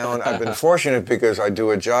me down. I've been fortunate because I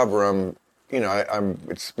do a job where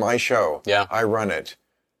it's my show. Yeah, I run it.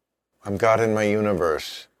 I'm God in my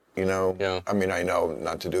universe. You know. Yeah. I mean, I know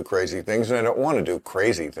not to do crazy things, and I don't want to do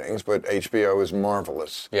crazy things, but HBO is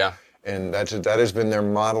marvelous. Yeah. And that has been their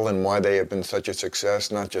model and why they have been such a success,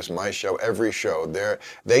 not just my show, every show.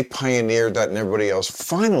 They pioneered that and everybody else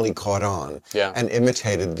finally caught on and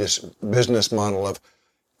imitated this business model of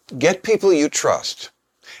get people you trust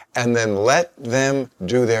and then let them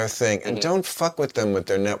do their thing and don't fuck with them with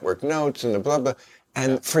their network notes and the blah, blah.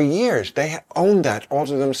 And for years, they owned that all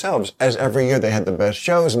to themselves, as every year they had the best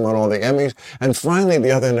shows and won all the Emmys. And finally,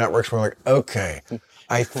 the other networks were like, okay,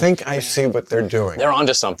 I think I see what they're doing. They're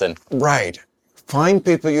onto something. Right. Find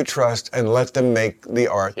people you trust and let them make the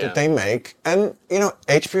art that they make. And, you know,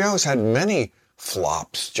 HBO has had many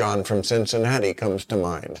flops. John from Cincinnati comes to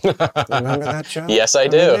mind. Remember that show? Yes, I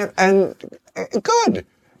do. And good.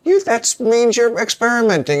 That means you're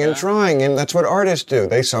experimenting and trying, and that's what artists do.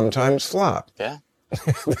 They sometimes flop. Yeah.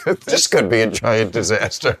 This could be a giant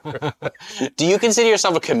disaster. Do you consider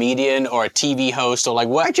yourself a comedian or a TV host or like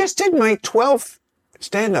what? I just did my 12th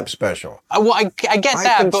stand-up special. Well, I get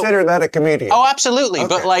that. I consider that a comedian. Oh, absolutely.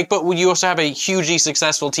 Okay. But you also have a hugely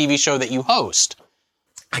successful TV show that you host.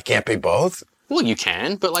 I can't be both. Well, you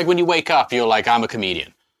can. But like when you wake up, you're like, I'm a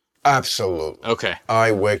comedian. Absolutely. Okay.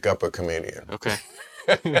 I wake up a comedian. Okay.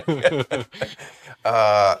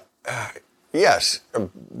 Yes,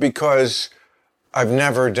 because I've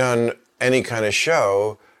never done any kind of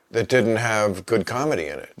show that didn't have good comedy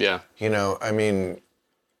in it. Yeah. You know, I mean,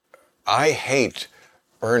 I hate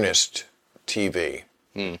earnest TV.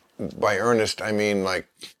 By earnest, I mean like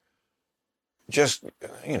just,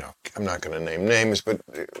 you know, I'm not going to name names, but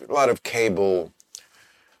a lot of cable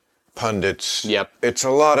pundits. Yep. It's a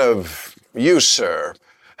lot of, you, sir.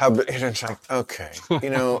 It's like, okay, you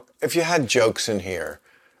know, if you had jokes in here,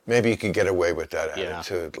 maybe you could get away with that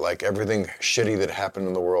attitude. Like everything shitty that happened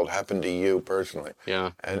in the world happened to you personally.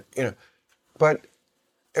 Yeah. And, you know, but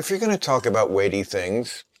if you're going to talk about weighty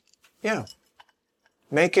things,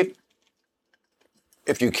 make it,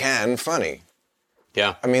 if you can, funny.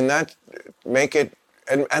 Yeah. I mean, make it,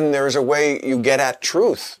 and there's a way you get at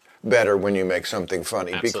truth better when you make something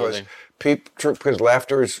funny. Absolutely. Because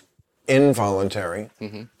laughter is involuntary.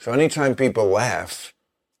 So anytime people laugh,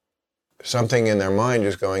 something in their mind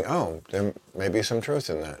just going, oh, there may be some truth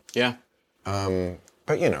in that. Yeah.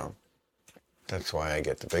 But, that's why I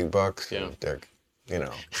get the big bucks. Yeah. They're,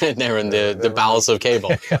 They're in the bowels of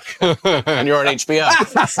cable. And you're on HBO.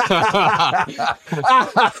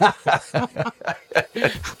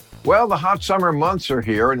 Well, the hot summer months are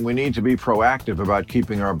here, and we need to be proactive about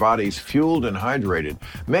keeping our bodies fueled and hydrated.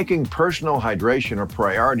 Making personal hydration a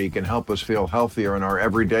priority can help us feel healthier in our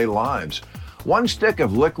everyday lives. 1 stick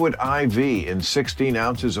of Liquid IV in 16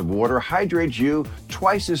 ounces of water hydrates you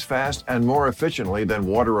twice as fast and more efficiently than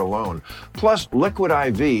water alone. Plus, Liquid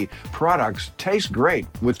IV products taste great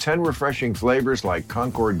with 10 refreshing flavors like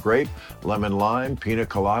Concord Grape, Lemon Lime, Pina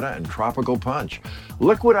Colada, and Tropical Punch.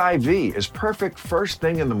 Liquid IV is perfect first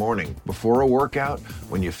thing in the morning, before a workout,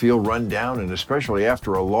 when you feel run down, and especially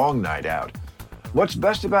after a long night out. What's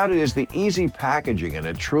best about it is the easy packaging, and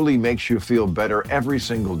it truly makes you feel better every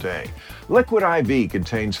single day. Liquid IV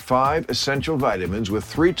contains 5 essential vitamins with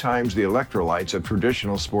 3 times the electrolytes of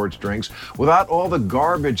traditional sports drinks without all the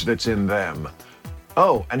garbage that's in them.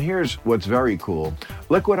 Oh, and here's what's very cool.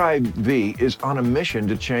 Liquid IV is on a mission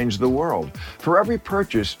to change the world. For every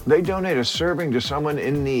purchase, they donate a serving to someone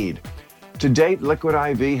in need. To date, Liquid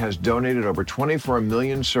IV has donated over 24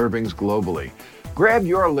 million servings globally. Grab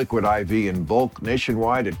your Liquid IV in bulk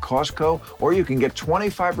nationwide at Costco, or you can get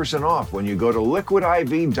 25% off when you go to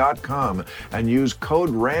liquidiv.com and use code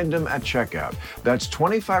RANDOM at checkout. That's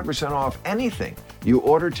 25% off anything you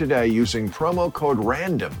order today using promo code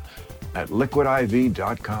RANDOM at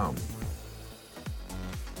liquidiv.com.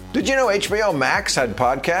 Did you know HBO Max had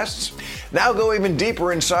podcasts? Now go even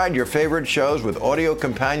deeper inside your favorite shows with audio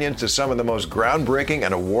companions to some of the most groundbreaking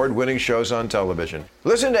and award-winning shows on television.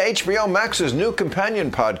 Listen to HBO Max's new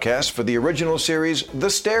companion podcast for the original series, The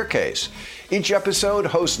Staircase. Each episode,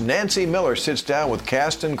 host Nancy Miller sits down with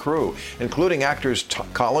cast and crew, including actors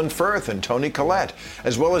Colin Firth and Toni Collette,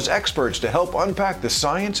 as well as experts to help unpack the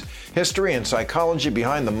science, history, and psychology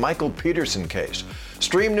behind the Michael Peterson case.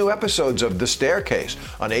 Stream new episodes of The Staircase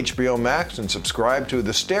on HBO Max and subscribe to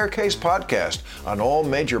The Staircase podcast on all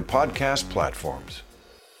major podcast platforms.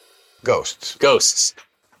 Ghosts. Ghosts.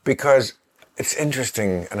 Because it's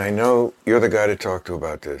interesting, and I know you're the guy to talk to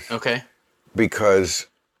about this. Okay. Because,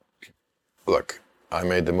 look, I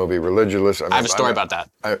made the movie Religulous. I have a story about that.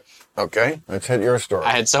 Okay, let's hit your story.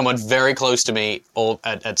 I had someone very close to me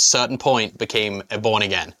at a certain point became a born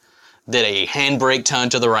again. Did a handbrake turn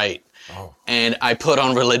to the right. Oh. And I put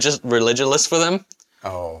on Religulous for them.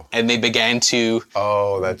 Oh. And they began to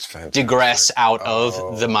that's fantastic. digress out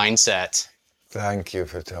of the mindset. Thank you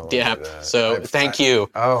for telling me that. So thank you.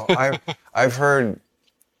 I've heard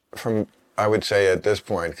from, I would say at this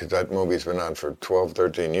point, because that movie's been on for 12,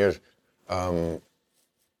 13 years, from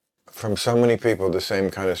so many people the same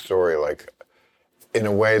kind of story, like in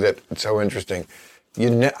a way that it's so interesting.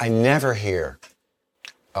 I never hear,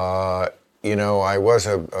 I was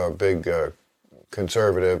a big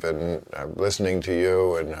conservative, and I'm listening to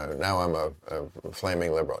you, and now I'm a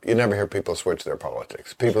flaming liberal. You never hear people switch their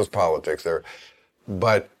politics. People's politics,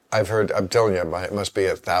 but I'm telling you, it must be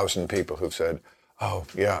 1,000 people who've said, oh,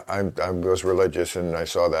 yeah, I was religious and I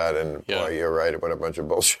saw that, and boy, you're right, what a bunch of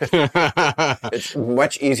bullshit. It's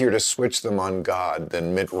much easier to switch them on God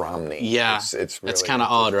than Mitt Romney. Yeah, it's really, kind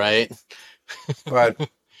of odd, right? But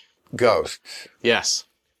ghosts. Yes.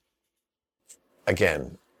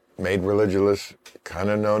 Again, made Religulous, kind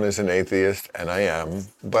of known as an atheist, and I am.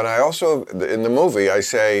 But I also, in the movie, I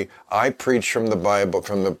say, I preach from the Bible,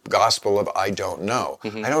 from the gospel of I don't know.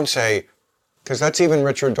 Mm-hmm. I don't say, because that's even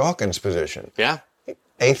Richard Dawkins' position. Yeah.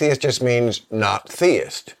 Atheist just means not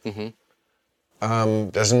theist. Mm-hmm.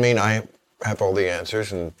 Doesn't mean I have all the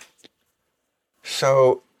answers. And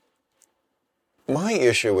so my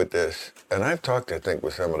issue with this, and I've talked, I think,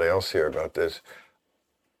 with somebody else here about this,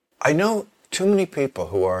 I know too many people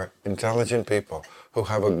who are intelligent people who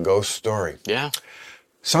have a ghost story. Yeah.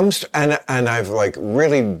 And I've like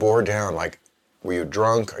really bored down, like, were you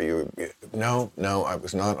drunk? Are you, no, I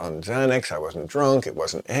was not on Xanax. I wasn't drunk. It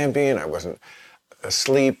wasn't Ambien. I wasn't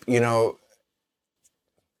asleep, And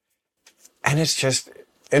it's just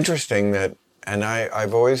interesting that, and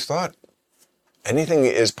I've always thought anything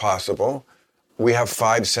is possible. We have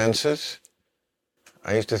 5 senses.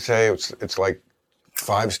 I used to say it's like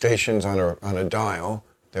 5 stations on a dial.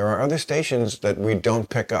 There are other stations that we don't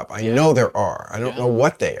pick up. I know there are. I don't know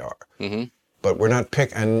what they are. Mm-hmm. But we're not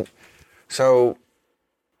and so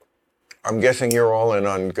I'm guessing you're all in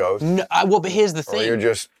on ghosts. No, but here's the thing. Or you're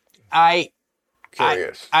just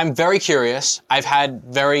curious. I'm very curious. I've had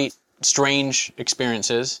very strange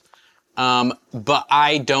experiences. But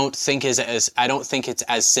I don't think it's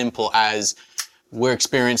as simple as we're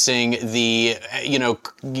experiencing the,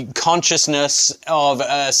 consciousness of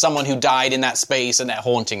someone who died in that space and they're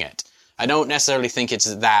haunting it. I don't necessarily think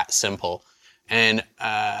it's that simple. And,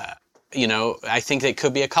 I think it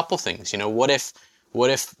could be a couple things. What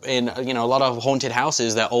if in, a lot of haunted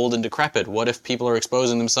houses, they're old and decrepit? What if people are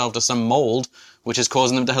exposing themselves to some mold, which is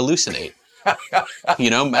causing them to hallucinate?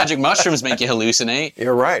 Magic mushrooms make you hallucinate.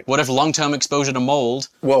 You're right. What if long-term exposure to mold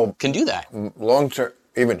can do that? Long-term,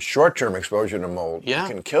 even short-term exposure to mold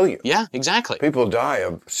can kill you. Yeah, exactly. People die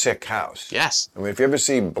of sick house. Yes. I mean, if you ever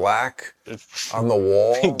see black on the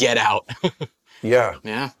wall... Get out. Yeah.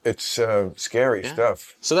 Yeah. It's scary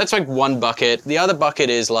stuff. So that's like one bucket. The other bucket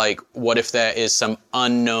is like, what if there is some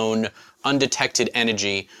unknown, undetected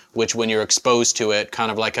energy, which when you're exposed to it,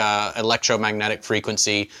 kind of like a electromagnetic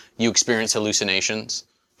frequency, you experience hallucinations.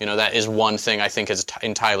 That is one thing I think is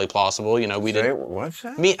entirely plausible. What's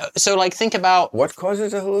that? So like think about... What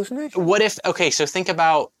causes a hallucination? So think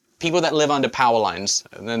about people that live under power lines,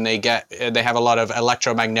 and then they have a lot of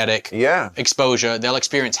electromagnetic exposure. They'll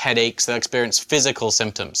experience headaches. They'll experience physical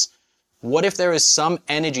symptoms. What if there is some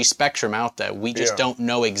energy spectrum out there we just don't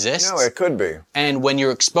know exists? No, it could be. And when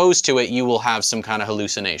you're exposed to it, you will have some kind of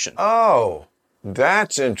hallucination. Oh,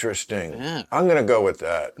 that's interesting. Yeah. I'm going to go with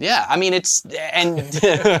that. Yeah, I mean,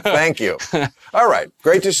 Thank you. All right,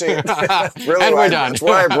 great to see you. Really, and we're done. That's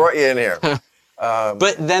why I brought you in here.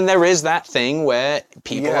 But then there is that thing where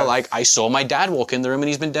people are like, I saw my dad walk in the room and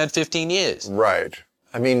he's been dead 15 years. Right.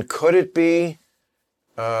 I mean, could it be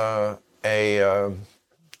a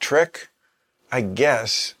trick? I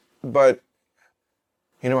guess. But,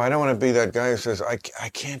 I don't want to be that guy who says, I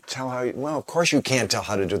can't tell how you... Well, of course you can't tell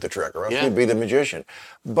how to do the trick, or else you'd be the magician.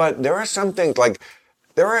 But there are some things, like,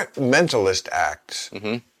 there are mentalist acts,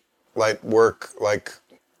 like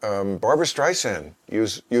Barbara Streisand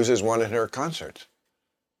uses one in her concerts.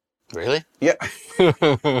 Really? Yeah.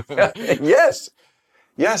 Yes.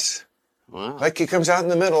 Yes. Wow. Like he comes out in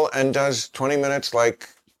the middle and does 20 minutes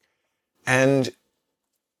and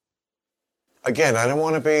again, I don't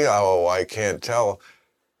want to be, I can't tell.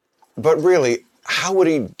 But really,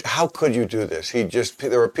 how could you do this?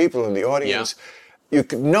 There are people in the audience. Yeah.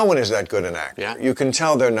 No one is that good an actor. Yeah. You can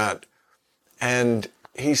tell they're not. And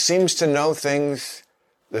he seems to know things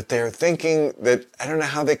that they're thinking that, I don't know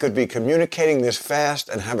how they could be communicating this fast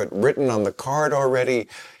and have it written on the card already.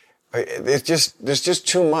 There's just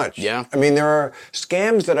too much. Yeah. I mean, there are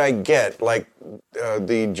scams that I get, like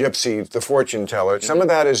the gypsy, the fortune teller. Some of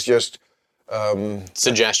that is just...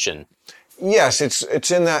 suggestion. Yes, it's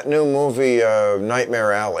in that new movie,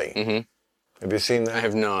 Nightmare Alley. Mm-hmm. Have you seen that? I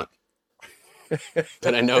have not.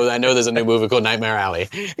 But I know there's a new movie called Nightmare Alley.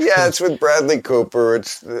 Yeah, it's with Bradley Cooper.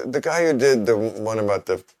 It's the guy who did the one about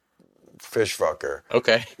the fish fucker.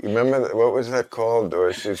 Okay. You remember, what was that called?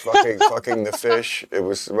 Or she's fucking the fish. It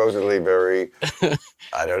was supposedly very,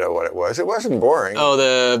 I don't know what it was. It wasn't boring. Oh,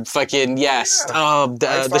 the fucking, yes. Yeah. Oh,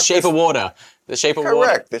 the Shape of Water. The Shape of Water.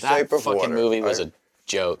 Correct, The Shape of Water. That fucking movie was a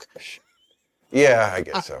joke. Yeah, I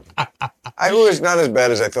guess so. It was not as bad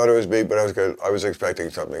as I thought it would be, but I was expecting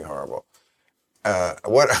something horrible.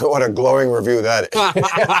 What a glowing review that is.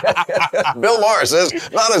 Bill Maher says,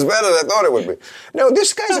 not as bad as I thought it would be. No,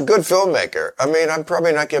 this guy's a good filmmaker. I mean, I'm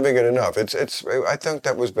probably not giving it enough. I think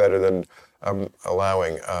that was better than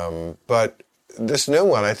allowing. But this new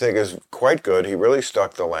one, I think, is quite good. He really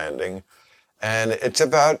stuck the landing. And it's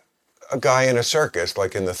about a guy in a circus,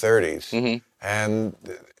 like in the 30s. Mm-hmm. And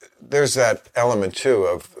there's that element, too,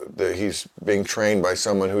 of he's being trained by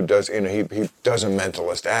someone who does, he does a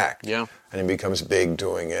mentalist act. Yeah. And he becomes big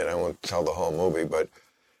doing it. I won't tell the whole movie,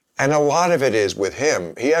 and a lot of it is with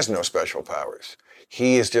him. He has no special powers.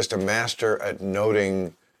 He is just a master at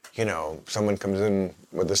noting, someone comes in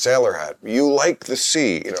with a sailor hat. You like the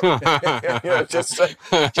sea,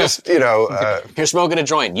 You're smoking a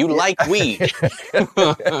joint. You like weed.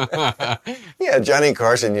 Yeah, Johnny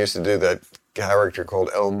Carson used to do that character called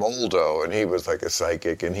El Moldo, and he was like a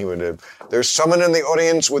psychic, and he would have, there's someone in the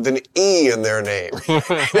audience with an E in their name.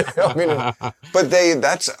 I mean, but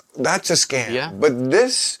that's a scam. Yeah. But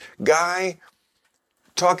this guy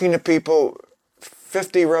talking to people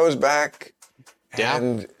 50 rows back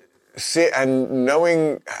and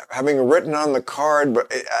knowing, having written on the card,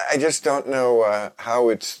 but I just don't know how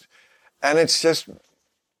it's just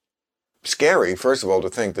scary, first of all, to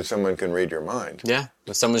think that someone can read your mind. Yeah,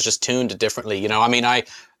 that someone's just tuned differently. I mean, I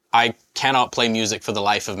cannot play music for the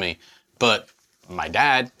life of me, but my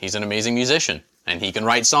dad, he's an amazing musician, and he can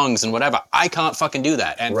write songs and whatever. I can't fucking do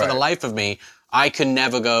that. And for the life of me, I could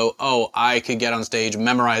never go, I could get on stage,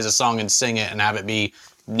 memorize a song and sing it and have it be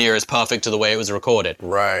near as perfect to the way it was recorded.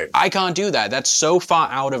 Right. I can't do that. That's so far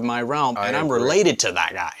out of my realm, and I'm related to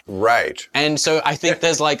that guy. Right. And so I think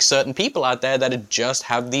there's like certain people out there that just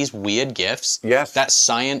have these weird gifts that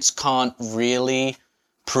science can't really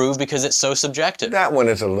prove because it's so subjective. That one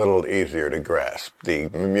is a little easier to grasp, the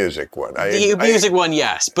music one. The music one,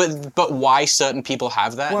 yes. But why certain people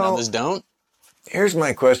have that and others don't? Here's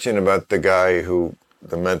my question about the guy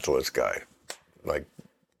the mentalist guy, like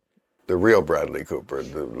the real Bradley Cooper,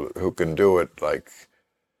 who can do it like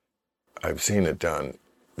I've seen it done,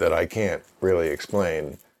 that I can't really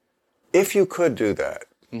explain. If you could do that,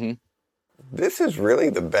 this is really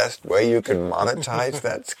the best way you can monetize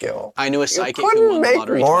that skill. I knew a psychic who won the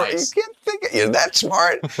lottery twice. You can't think you're that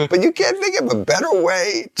smart, but you can't think of a better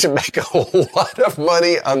way to make a lot of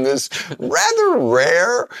money on this rather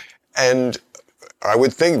rare and I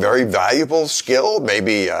would think very valuable skill,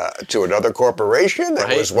 maybe to another corporation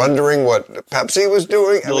that was wondering what Pepsi was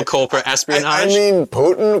doing. Little corporate espionage. I mean,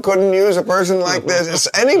 Putin couldn't use a person like this. It's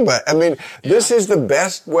anybody. I mean, this is the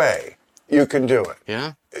best way you can do it.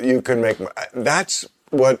 Yeah. You can make. That's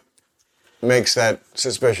what makes that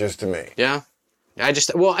suspicious to me. Yeah. I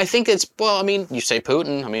think it's, I mean, you say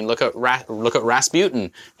Putin. I mean, look at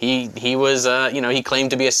Rasputin. He was, he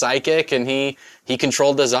claimed to be a psychic, and he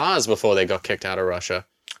controlled the Tsars before they got kicked out of Russia.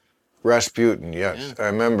 Rasputin, yes. Yeah. I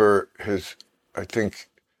remember his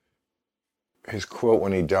quote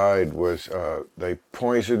when he died was, they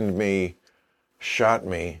poisoned me, shot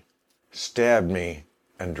me, stabbed me,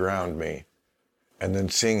 and drowned me. And then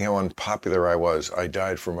seeing how unpopular I was, I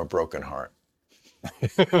died from a broken heart. He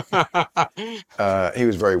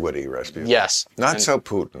was very witty, Rasputin. Yes. Not so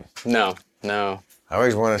Putin. No. I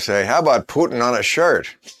always want to say, how about Putin on a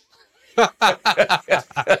shirt? But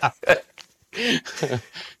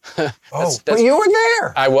you were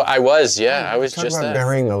there. I was, yeah. I was just about there.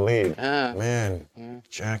 Burying the lead. Man,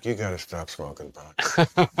 Jack, you got to stop smoking pot.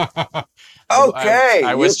 Okay,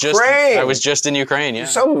 I was Ukraine. I was just in Ukraine, yeah. You're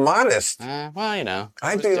so modest. Well, you know.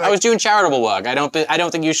 I was doing charitable work. I don't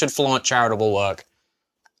think you should flaunt charitable work.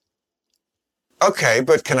 Okay,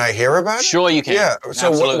 but can I hear about it? Sure you can. Yeah.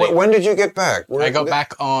 So when did you get back? I got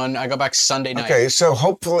back Sunday night. Okay, so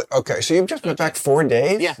hopefully, so you've just been back 4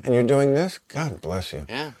 days? Yeah. And you're doing this? God bless you.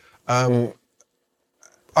 Yeah. I'm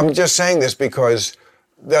just saying this because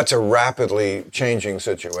that's a rapidly changing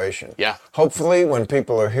situation. Yeah. Hopefully, when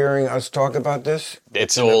people are hearing us talk about this,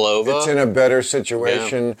 it's all over. It's in a better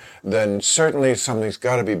situation than certainly something's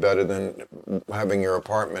got to be better than having your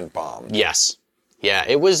apartment bombed. Yes. Yeah,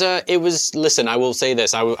 it was, listen, I will say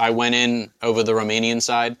this. I went in over the Romanian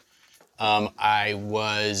side. I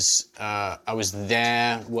was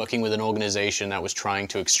there working with an organization that was trying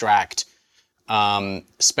to extract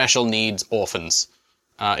special needs orphans.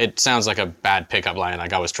 It sounds like a bad pickup line,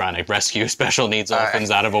 like I was trying to rescue special needs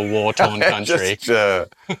orphans out of a war-torn country.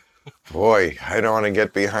 Boy, I don't want to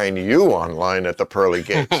get behind you online at the pearly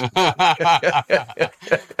gates.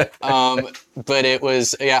 But it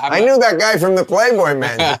was, I knew that guy from the Playboy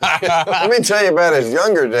magazine. Let me tell you about his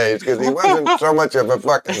younger days, because he wasn't so much of a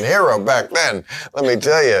fucking hero back then. Let me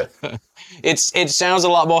tell you. It sounds a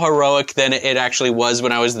lot more heroic than it actually was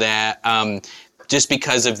when I was there, just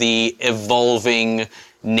because of the evolving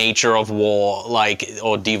nature of war,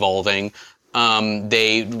 or devolving.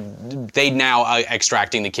 They now are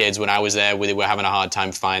extracting the kids. When I was there, we were having a hard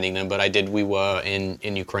time finding them, but we were in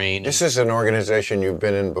Ukraine. This is an organization you've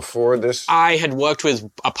been in before this? I had worked with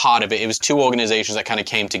a part of it. It was two organizations that kind of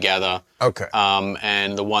came together. Okay.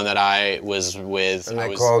 And the one that I was with... And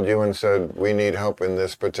they called you and said, we need help in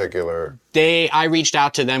this particular... I reached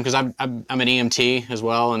out to them because I'm an EMT as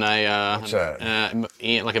well, and What's that?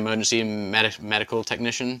 Like emergency medical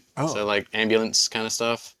technician. Oh. So like ambulance kind of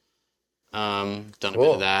stuff. Done a bit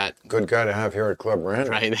of that. Good guy to have here at Club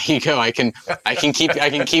Random. Right, there you go. I can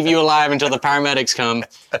keep you alive until the paramedics come.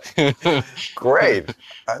 Great.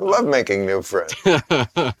 I love making new friends.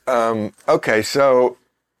 Okay, so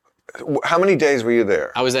how many days were you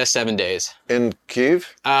there? I was there 7 days. In Kyiv?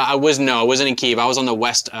 I wasn't in Kyiv. I was on the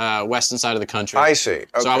western side of the country. I see. Okay.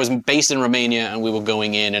 So I was based in Romania, and we were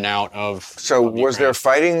going in and out of. So was there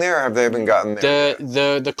fighting there, or have they even gotten there?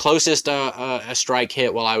 The closest a strike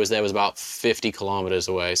hit while I was there was about 50 kilometers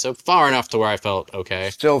away. So far enough to where I felt okay.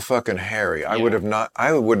 Still fucking hairy. I would not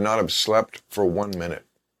have slept for 1 minute.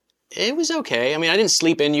 It was okay. I mean, I didn't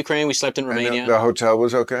sleep in Ukraine. We slept in Romania. And the hotel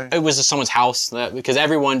was okay? It was someone's house because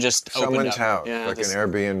everyone just opened up. Someone's house, like an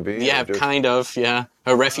Airbnb? Yeah, kind of, yeah.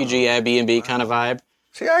 A refugee Airbnb kind of vibe.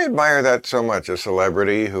 See, I admire that so much. A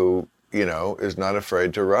celebrity who, is not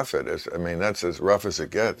afraid to rough it. That's as rough as it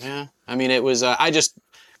gets. Yeah. I mean, it was,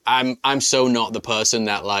 I'm so not the person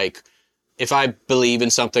that, if I believe in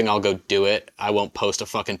something, I'll go do it. I won't post a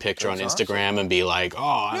fucking picture on Instagram and be like,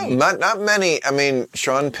 not many. I mean,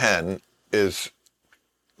 Sean Penn is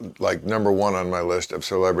like number one on my list of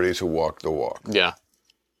celebrities who walk the walk. Yeah.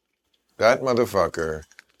 That motherfucker,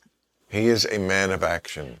 he is a man of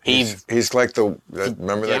action. He's like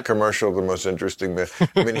remember that commercial, The Most Interesting Man?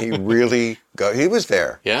 I mean, he really he was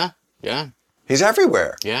there. Yeah. He's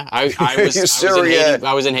everywhere. Yeah, I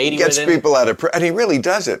was in Haiti. Gets people out of and he really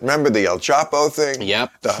does it. Remember the El Chapo thing? Yep.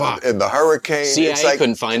 And the hurricane. CIA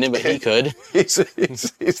couldn't find him, but he could. He's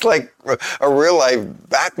like a real life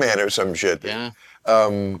Batman or some shit. Yeah.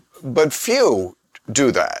 But few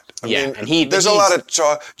do that. I mean, and there's a lot of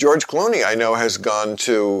George Clooney I know has gone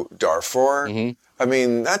to Darfur. Mm-hmm. I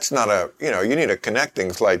mean, that's not you need a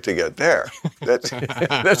connecting flight to get there. That's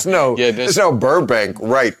no, there's no Burbank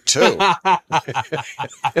right to.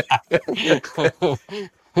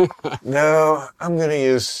 No, I'm going to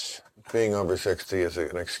use being over 60 is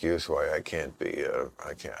an excuse why I can't be,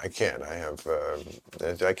 I can't. I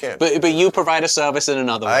can't. But you provide a service in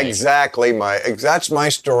another way. Exactly. That's my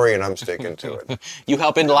story, and I'm sticking to it. You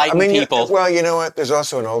help enlighten people. Well, you know what? There's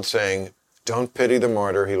also an old saying, don't pity the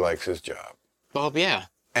martyr, he likes his job. Well, yeah.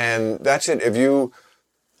 And that's it. If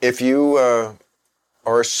you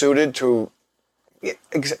are suited to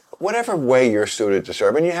whatever way you're suited to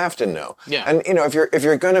serve, and you have to know. Yeah. And if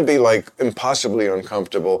you're going to be like impossibly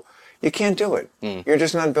uncomfortable, you can't do it. Mm. You're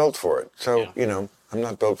just not built for it. So I'm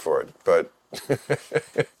not built for it. But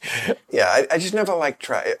yeah, I just never liked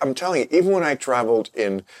I'm telling you, even when I traveled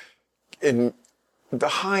in the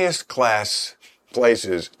highest class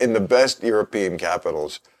places in the best European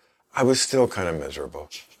capitals, I was still kind of miserable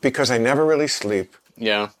because I never really sleep.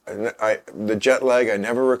 Yeah. The jet lag, I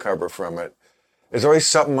never recover from it. There's always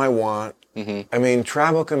something I want. Mm-hmm. I mean,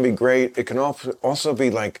 travel can be great. It can also be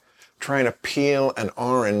like trying to peel an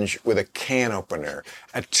orange with a can opener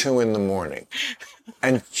at 2 a.m.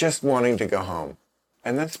 and just wanting to go home.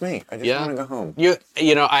 And that's me. I just want to go home.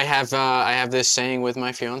 I have this saying with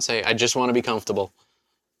my fiance. I just want to be comfortable.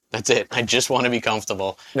 That's it. I just want to be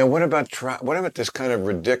comfortable. Now, what about this kind of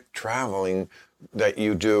ridiculous traveling that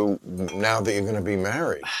you do now that you're going to be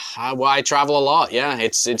married? Well, I travel a lot. Yeah,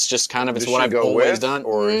 it's just kind of what I've always done.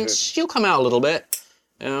 Or she'll come out a little bit,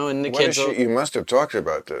 and the kids. You must have talked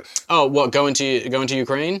about this. Oh, what going to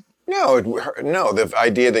Ukraine? No, the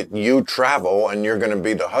idea that you travel and you're going to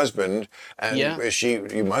be the husband, and you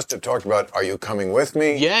must have talked about, are you coming with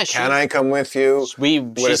me? Yeah, Can I come with you?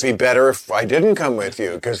 Would it be better if I didn't come with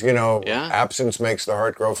you? Because, absence makes the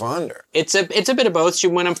heart grow fonder. It's a bit of both.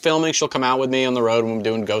 When I'm filming, she'll come out with me on the road when I'm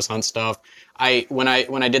doing ghost hunt stuff. When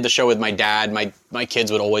I did the show with my dad, my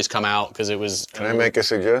kids would always come out because it was... Can I make a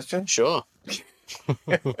suggestion? Sure.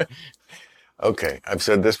 Okay, I've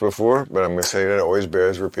said this before, but I'm going to say it always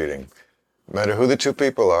bears repeating. No matter who the two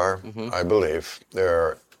people are, I believe, there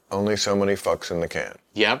are only so many fucks in the can.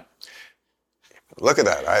 Yep. Look at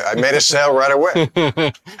that. I made a sale right away.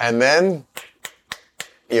 And then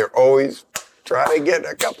you're always trying to get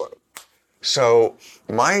a couple. So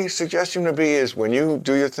my suggestion would be is when you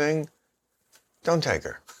do your thing, don't take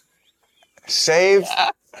her. Save...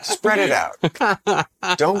 Spread it out.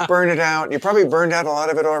 Don't burn it out. You probably burned out a lot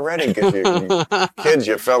of it already because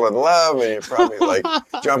you fell in love and you're probably like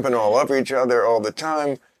jumping all over each other all the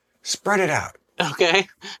time. Spread it out. Okay.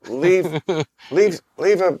 Leave a,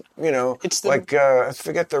 I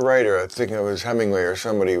forget the writer. I think it was Hemingway or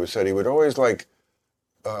somebody who said he would always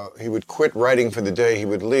he would quit writing for the day.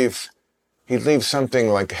 He'd leave something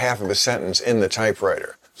like half of a sentence in the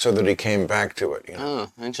typewriter, so that he came back to it. Oh,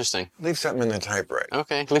 interesting. Leave something in the typewriter.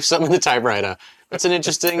 Okay, leave something in the typewriter. That's an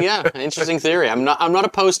interesting, interesting theory. I'm not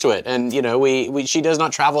opposed to it, and she does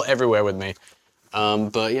not travel everywhere with me.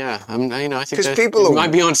 But yeah, I think that people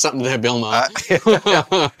might be on something there, Bill Maher.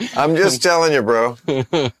 I'm just telling you, bro.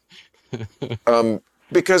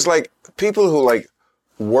 Because people who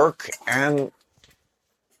work and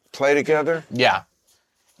play together. Yeah.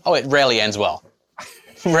 Oh, it rarely ends well.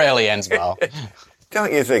 Rarely ends well.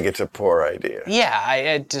 Don't you think it's a poor idea? Yeah,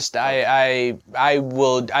 I don't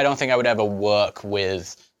think I would ever work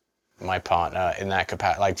with my partner in that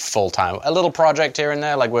capacity, full time. A little project here and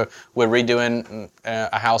there, we're redoing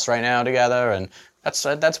a house right now together, and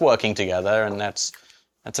that's working together, and that's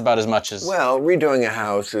about as much as. Well, redoing a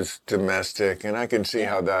house is domestic, and I can see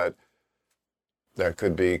how that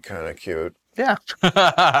could be kind of cute. Yeah.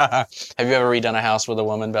 Have you ever redone a house with a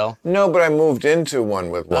woman, Bill? No, but I moved into one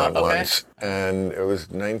with one once, and it was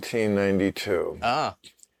 1992. Ah.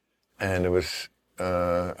 And it was,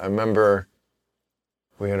 I remember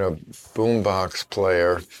we had a boombox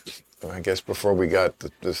player, I guess before we got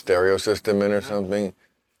the stereo system in or something,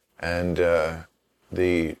 And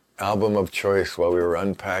the album of choice while we were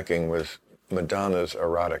unpacking was Madonna's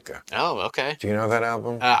Erotica. Oh, okay. Do you know that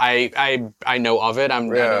album? I know of it.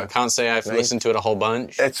 I can't say I've listened to it a whole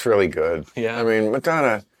bunch. It's really good. Yeah. I mean,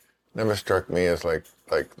 Madonna never struck me as like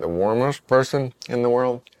the warmest person in the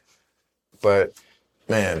world. But,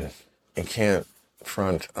 man, you can't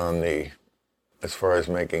front on as far as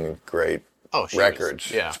making great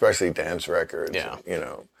records, especially dance records. Yeah. You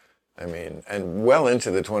know, I mean, and well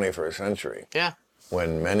into the 21st century. Yeah.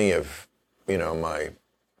 When many of, my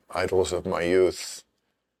idols of my youth,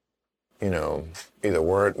 either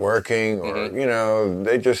weren't working or,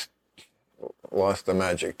 they just lost the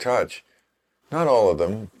magic touch. Not all of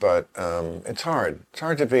them, but it's hard. It's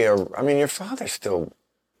hard to be your father still,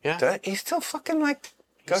 he still fucking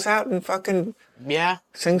goes out and fucking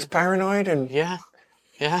sings Paranoid and... Yeah.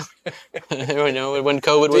 When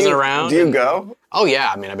COVID wasn't around. Do you go? Oh,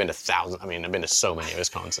 yeah. I mean, I've been to so many of his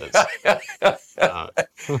concerts.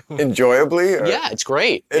 Enjoyably? Or? Yeah, it's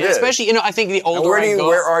great. It is. Especially, I think the older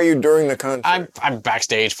where are you during the concert? I'm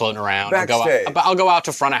backstage floating around. Backstage? I'll go out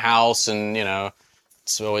to front of house and,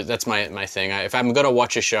 so that's my thing. If I'm going to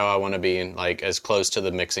watch a show, I want to be in, as close to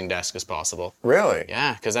the mixing desk as possible. Really?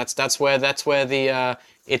 Yeah, because that's where the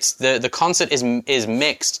concert is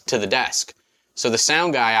mixed to the desk. So the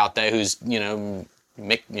sound guy out there who's, making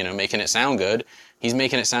it sound good, he's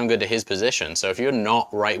making it sound good to his position. So if you're not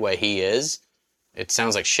right where he is, it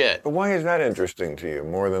sounds like shit. But why is that interesting to you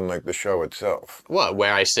more than the show itself? What,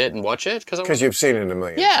 where I sit and watch it? Because you've seen it a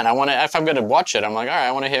million. Yeah, and I want to. If I'm going to watch it, I'm like, all right,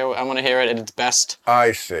 I want to hear it at its best.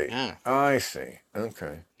 I see. Yeah. I see.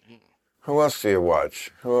 Okay. Who else do you watch?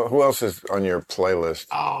 Who else is on your playlist?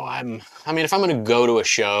 Oh, if I'm going to go to a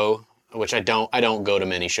show, which I don't go to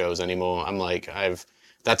many shows anymore.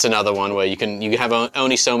 That's another one where you have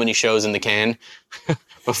only so many shows in the can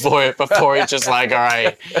before it's just all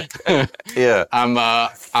right. Yeah.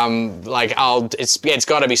 It's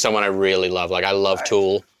got to be someone I really love. I love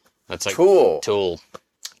Tool. That's Tool.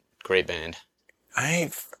 Great band.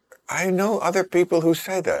 I know other people who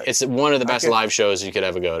say that. It's one of the best live shows you could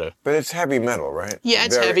ever go to. But it's heavy metal, right? Yeah,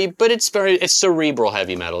 it's heavy, but it's cerebral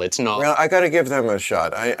heavy metal. It's not... Well, I got to give them a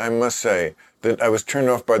shot. I must say that I was turned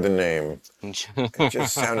off by the name. It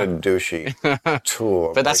just sounded douchey.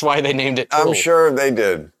 Tool. But that's why they named it Tool. I'm sure they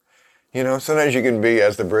did. Sometimes you can be,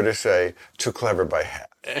 as the British say, too clever by half.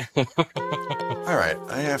 All right,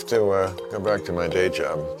 I have to go back to my day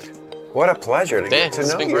job. What a pleasure to get to know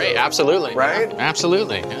you. It's been great. Absolutely. Right? Yeah.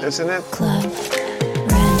 Absolutely. Yeah. Isn't it? Club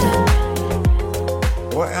Random.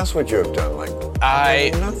 What else would you have done?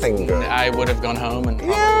 Nothing good. I would have gone home and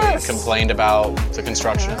probably complained about the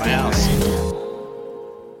construction of my house.